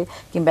হতে হবে,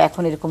 কিংবা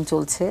এখন এরকম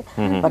চলছে,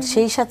 বাট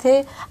সেই সাথে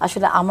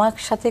আসলে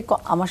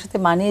আমার সাথে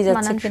মানিয়ে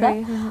যাচ্ছে কিনা,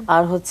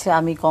 আর হচ্ছে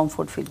আমি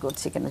কমফোর্ট ফিল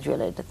করছি কিনা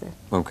জুয়েলারিটাতে।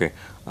 ওকে,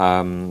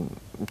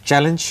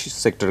 চ্যালেঞ্জ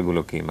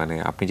সেক্টরগুলো কি, মানে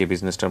আপনি যে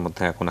বিজনেসটার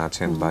মধ্যে এখন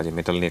আছেন বা যে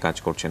মেটাল নিয়ে কাজ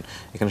করছেন,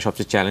 এখানে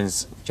সবচেয়ে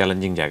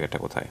চ্যালেঞ্জিং জায়গাটা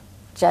কোথায়?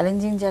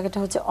 চ্যালেঞ্জিং জায়গাটা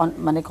হচ্ছে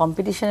মানে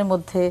কম্পিটিশনের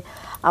মধ্যে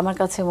আমার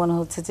কাছে মনে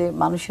হচ্ছে যে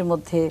মানুষের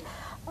মধ্যে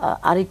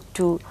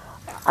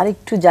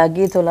আরেকটু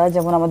জাগিয়ে তোলা।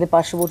 যেমন আমাদের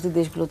পার্শ্ববর্তী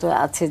দেশগুলোতে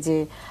আছে যে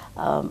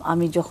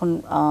আমি যখন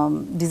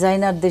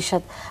ডিজাইনারদের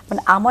সাথে,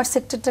 মানে আমার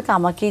সেক্টরটাকে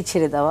আমাকেই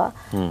ছেড়ে দেওয়া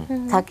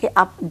থাকে,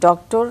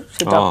 ডক্টর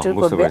সে ডক্টর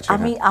করবে,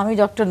 আমি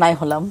ডক্টর নাই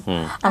হলাম,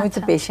 আমি তো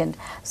পেশেন্ট।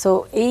 সো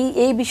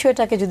এই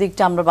বিষয়টাকে যদি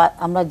একটু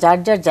আমরা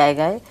যার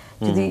জায়গায়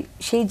যদি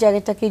সেই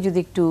জায়গাটাকেই যদি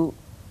একটু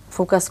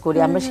ফোকাস করি,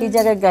 আমরা সেই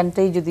জায়গার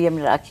জ্ঞানটাই যদি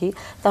আমরা রাখি,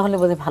 তাহলে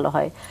বোধহয় ভালো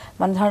হয়।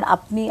 মানে ধরেন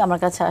আপনি আমার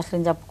কাছে আসলেন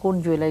যে কোন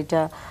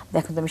জুয়েলারিটা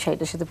দেখুন তো আমি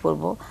শাড়িটার সাথে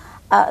পরবো,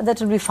 that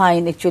will be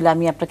fine. Actually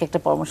আমি আপনাকে একটা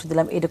পরামর্শ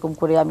দিলাম, এরকম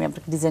করে আমি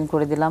আপনাকে ডিজাইন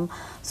করে দিলাম।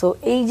 সো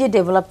এই যে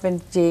ডেভেলপমেন্ট,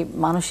 যে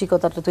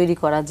মানসিকতাটা তৈরি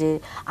করা যে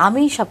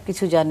আমি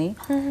সবকিছু জানি,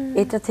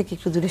 এটা থেকে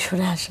একটু দূরে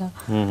সরে আসা।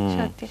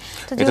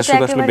 এটা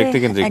শুধু আসলে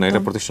ব্যক্তিকেন্দ্রিক না,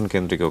 এটা প্রতিষ্ঠান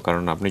কেন্দ্রিকও।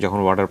 কারণ আপনি যখন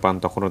অর্ডার পান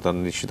তখনও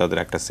নিশ্চয়ই তাদের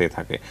একটা সে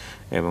থাকে,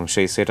 এবং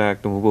সেই সেটা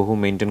একদম হুবহু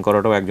মেনটেন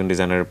করাটাও একজন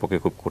ডিজাইনারের পক্ষে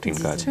খুব কঠিন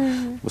কাজ।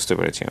 বুঝতে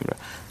পেরেছি আমরা।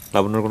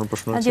 লাবণ্যর কোনো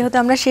প্রশ্ন আছে? যেহেতু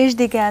আমরা শেষ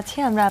দিকে আছি,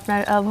 আমরা আপনার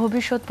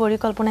ভবিষ্যৎ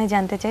পরিকল্পনায়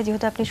জানতে চাই।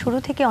 যেহেতু আপনি শুরু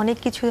থেকে অনেক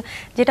কিছু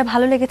যেটা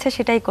ভালো লেগেছে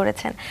সেটাই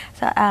করেছেন,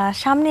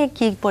 সামনে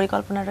কি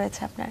পরিকল্পনা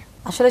রয়েছে আপনার?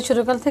 আসলে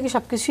ছোটকাল থেকে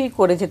সবকিছুই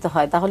করে যেতে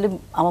হয়, তাহলে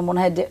আমার মনে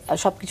হয়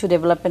সবকিছু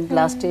ডেভেলপমেন্ট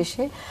লাস্টে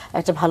এসে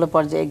একটা ভালো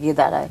পর্যায়ে গিয়ে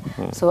দাঁড়ায়।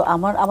 সো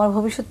আমার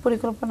ভবিষ্যৎ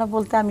পরিকল্পনা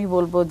বলতে আমি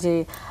বলবো যে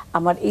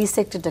আমার এই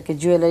সেক্টরটাকে,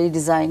 জুয়েলারি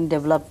ডিজাইন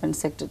ডেভেলপমেন্ট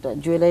সেক্টরটা,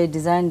 jewellery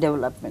design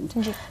development,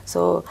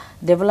 so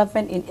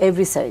development in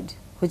every side,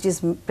 which is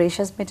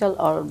precious metal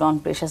or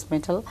non-precious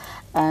metal,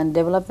 and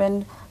development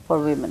for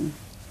women,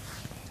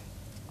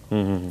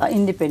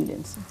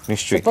 independence.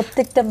 নিশ্চয়ই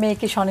প্রত্যেকটা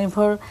মেয়েকে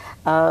স্বনির্ভর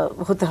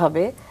হতে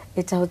হবে,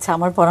 এটা হচ্ছে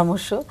আমার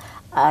পরামর্শ।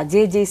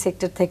 যে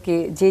সেক্টর থেকে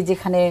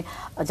যেখানে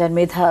যার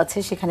মেধা আছে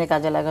সেখানে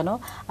কাজে লাগানো,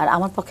 আর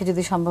আমার পক্ষে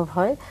যদি সম্ভব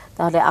হয়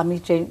তাহলে আমি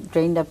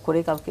ট্রেইন আপ করে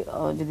কাউকে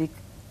যদি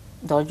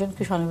 10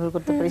 জনকে স্বনির্ভর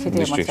করতে পারি,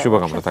 সেটাই আমার।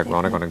 শুভকামনা থাকবে।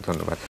 অনেক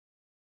ধন্যবাদ।